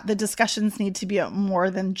exactly that. The discussions need to be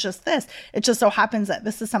more than just this. It just so happens that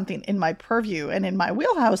this is something in my purview and in my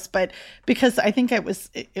wheelhouse, but because I think that was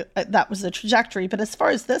the trajectory. But as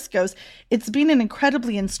far as this goes, it's been an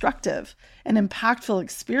incredibly instructive and impactful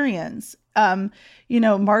experience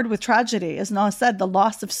marred with tragedy. As Noah said, the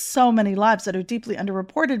loss of so many lives that are deeply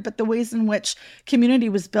underreported, but the ways in which community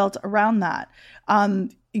was built around that.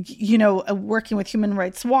 Working with Human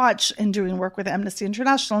Rights Watch and doing work with Amnesty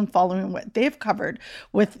International and following what they've covered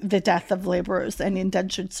with the death of laborers and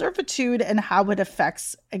indentured servitude and how it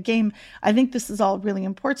affects a game. I think this is all really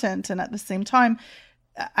important. And at the same time,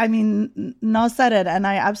 I mean, Noah said it, and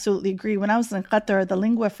I absolutely agree. When I was in Qatar, the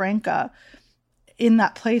lingua franca in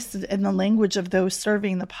that place, in the language of those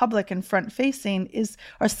serving the public and front-facing,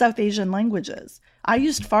 are South Asian languages. I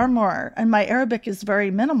used far more, and my Arabic is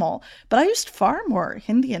very minimal, but I used far more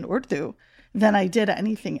Hindi and Urdu than I did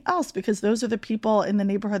anything else, because those are the people in the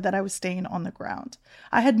neighborhood that I was staying on the ground.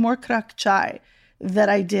 I had more krak chai that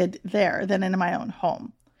I did there than in my own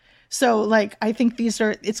home. So, I think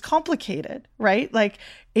it's complicated, right?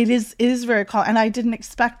 It is very and I didn't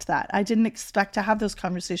expect that. I didn't expect to have those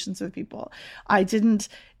conversations with people. I didn't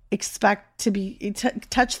expect to be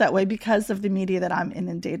touched that way because of the media that I'm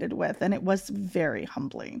inundated with, and it was very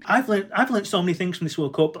humbling. I've learned so many things from this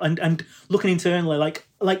World Cup, and looking internally,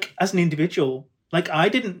 like as an individual, I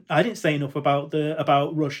didn't say enough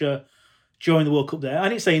about Russia during the World Cup there. I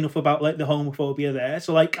didn't say enough about the homophobia there.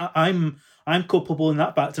 So I'm culpable in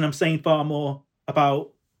that fact, and I'm saying far more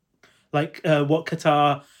about what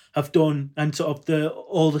Qatar have done and sort of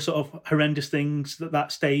all the sort of horrendous things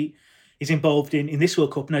that state is involved in this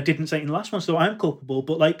World Cup, and I didn't say it in the last one, so I'm culpable.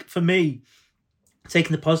 But for me,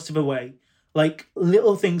 taking the positive away,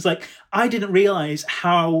 little things I didn't realise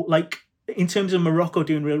how in terms of Morocco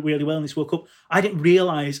doing really, really well in this World Cup, I didn't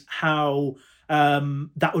realise how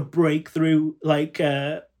that would break through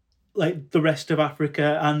the rest of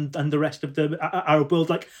Africa and the rest of the Arab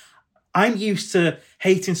world. I'm used to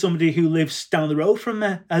hating somebody who lives down the road from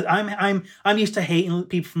me. I'm used to hating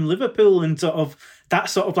people from Liverpool and sort of that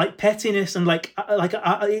sort of pettiness, and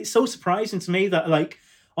it's so surprising to me that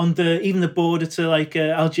on even the border to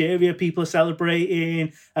Algeria, people are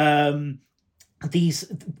celebrating these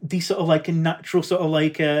sort of a natural sort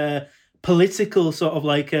of political sort of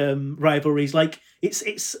rivalries.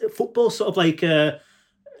 It's football sort of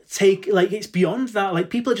it's beyond that.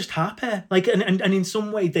 People are just happy, and in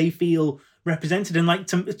some way they feel represented.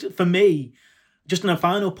 And for me, just on a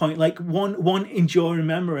final point, one enduring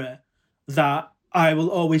memory that I will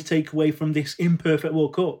always take away from this imperfect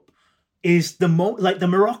World Cup is the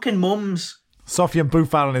Moroccan mums. Sofiane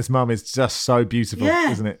Boufal and his mum is just so beautiful,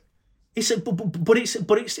 isn't it? It's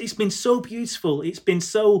been so beautiful. It's been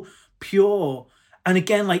so pure, and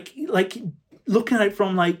again, looking at it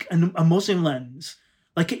from a Muslim lens.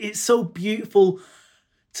 It's so beautiful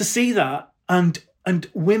to see that, and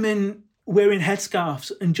women wearing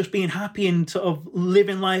headscarves and just being happy and sort of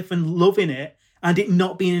living life and loving it, and it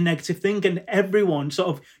not being a negative thing, and everyone sort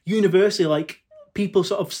of universally, people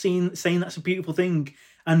sort of saying that's a beautiful thing,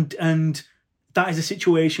 and that is a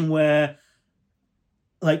situation where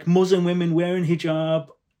Muslim women wearing hijab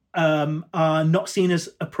are not seen as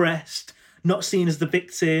oppressed, not seen as the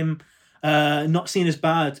victim, not seen as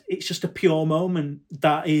bad. It's just a pure moment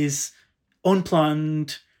that is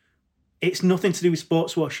unplanned. It's nothing to do with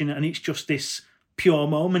sports washing, and it's just this pure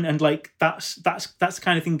moment. And that's the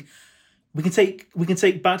kind of thing we can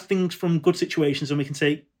take bad things from good situations, and we can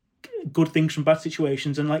take good things from bad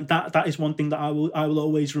situations. And that is one thing that I will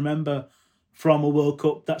always remember from a World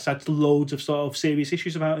Cup that's had loads of sort of serious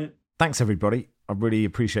issues about it. Thanks everybody. I really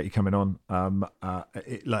appreciate you coming on.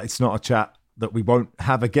 It's not a chat that we won't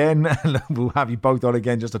have again. We'll have you both on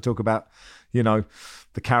again just to talk about, the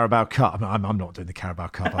Carabao Cup. I'm not doing the Carabao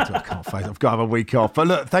Cup. I can't face it. I've got to have a week off. But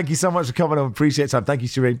look, thank you so much for coming on. Appreciate it, time. Thank you,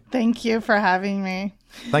 Shireen. Thank you for having me.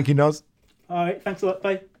 Thank you, Noz. All right, thanks a lot.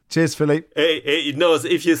 Bye. Cheers, Philippe. Hey, Noz,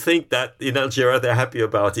 if you think that in Algeria they're happy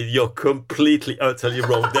about it, you're completely, utterly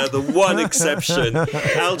wrong. They're the one exception.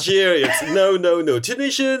 Algerians, no.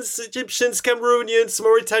 Tunisians, Egyptians, Cameroonians,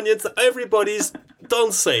 Mauritanians, everybody's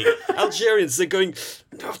dancing. Algerians, they're going,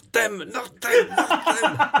 not them.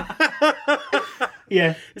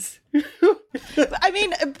 Yeah. I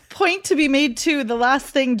mean, a point to be made too, the last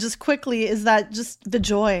thing just quickly is that just the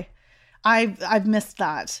joy. I've missed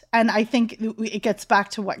that. And I think it gets back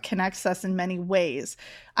to what connects us in many ways.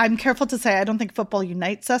 I'm careful to say I don't think football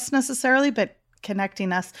unites us necessarily, but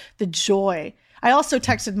connecting us, the joy. I also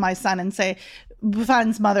texted my son and say,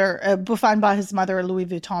 Buffon bought his mother a Louis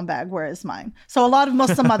Vuitton bag. Where is mine? So a lot of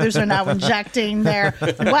Muslim mothers are now injecting their,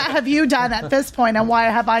 what have you done at this point, and why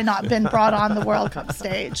have I not been brought on the World Cup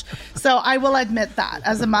stage? So I will admit that.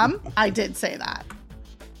 As a mum, I did say that.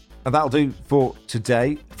 And that'll do for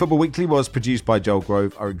today. Football Weekly was produced by Joel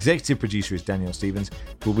Grove. Our executive producer is Danielle Stevens.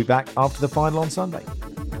 We'll be back after the final on Sunday.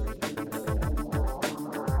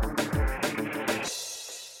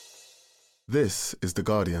 This is The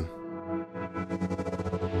Guardian.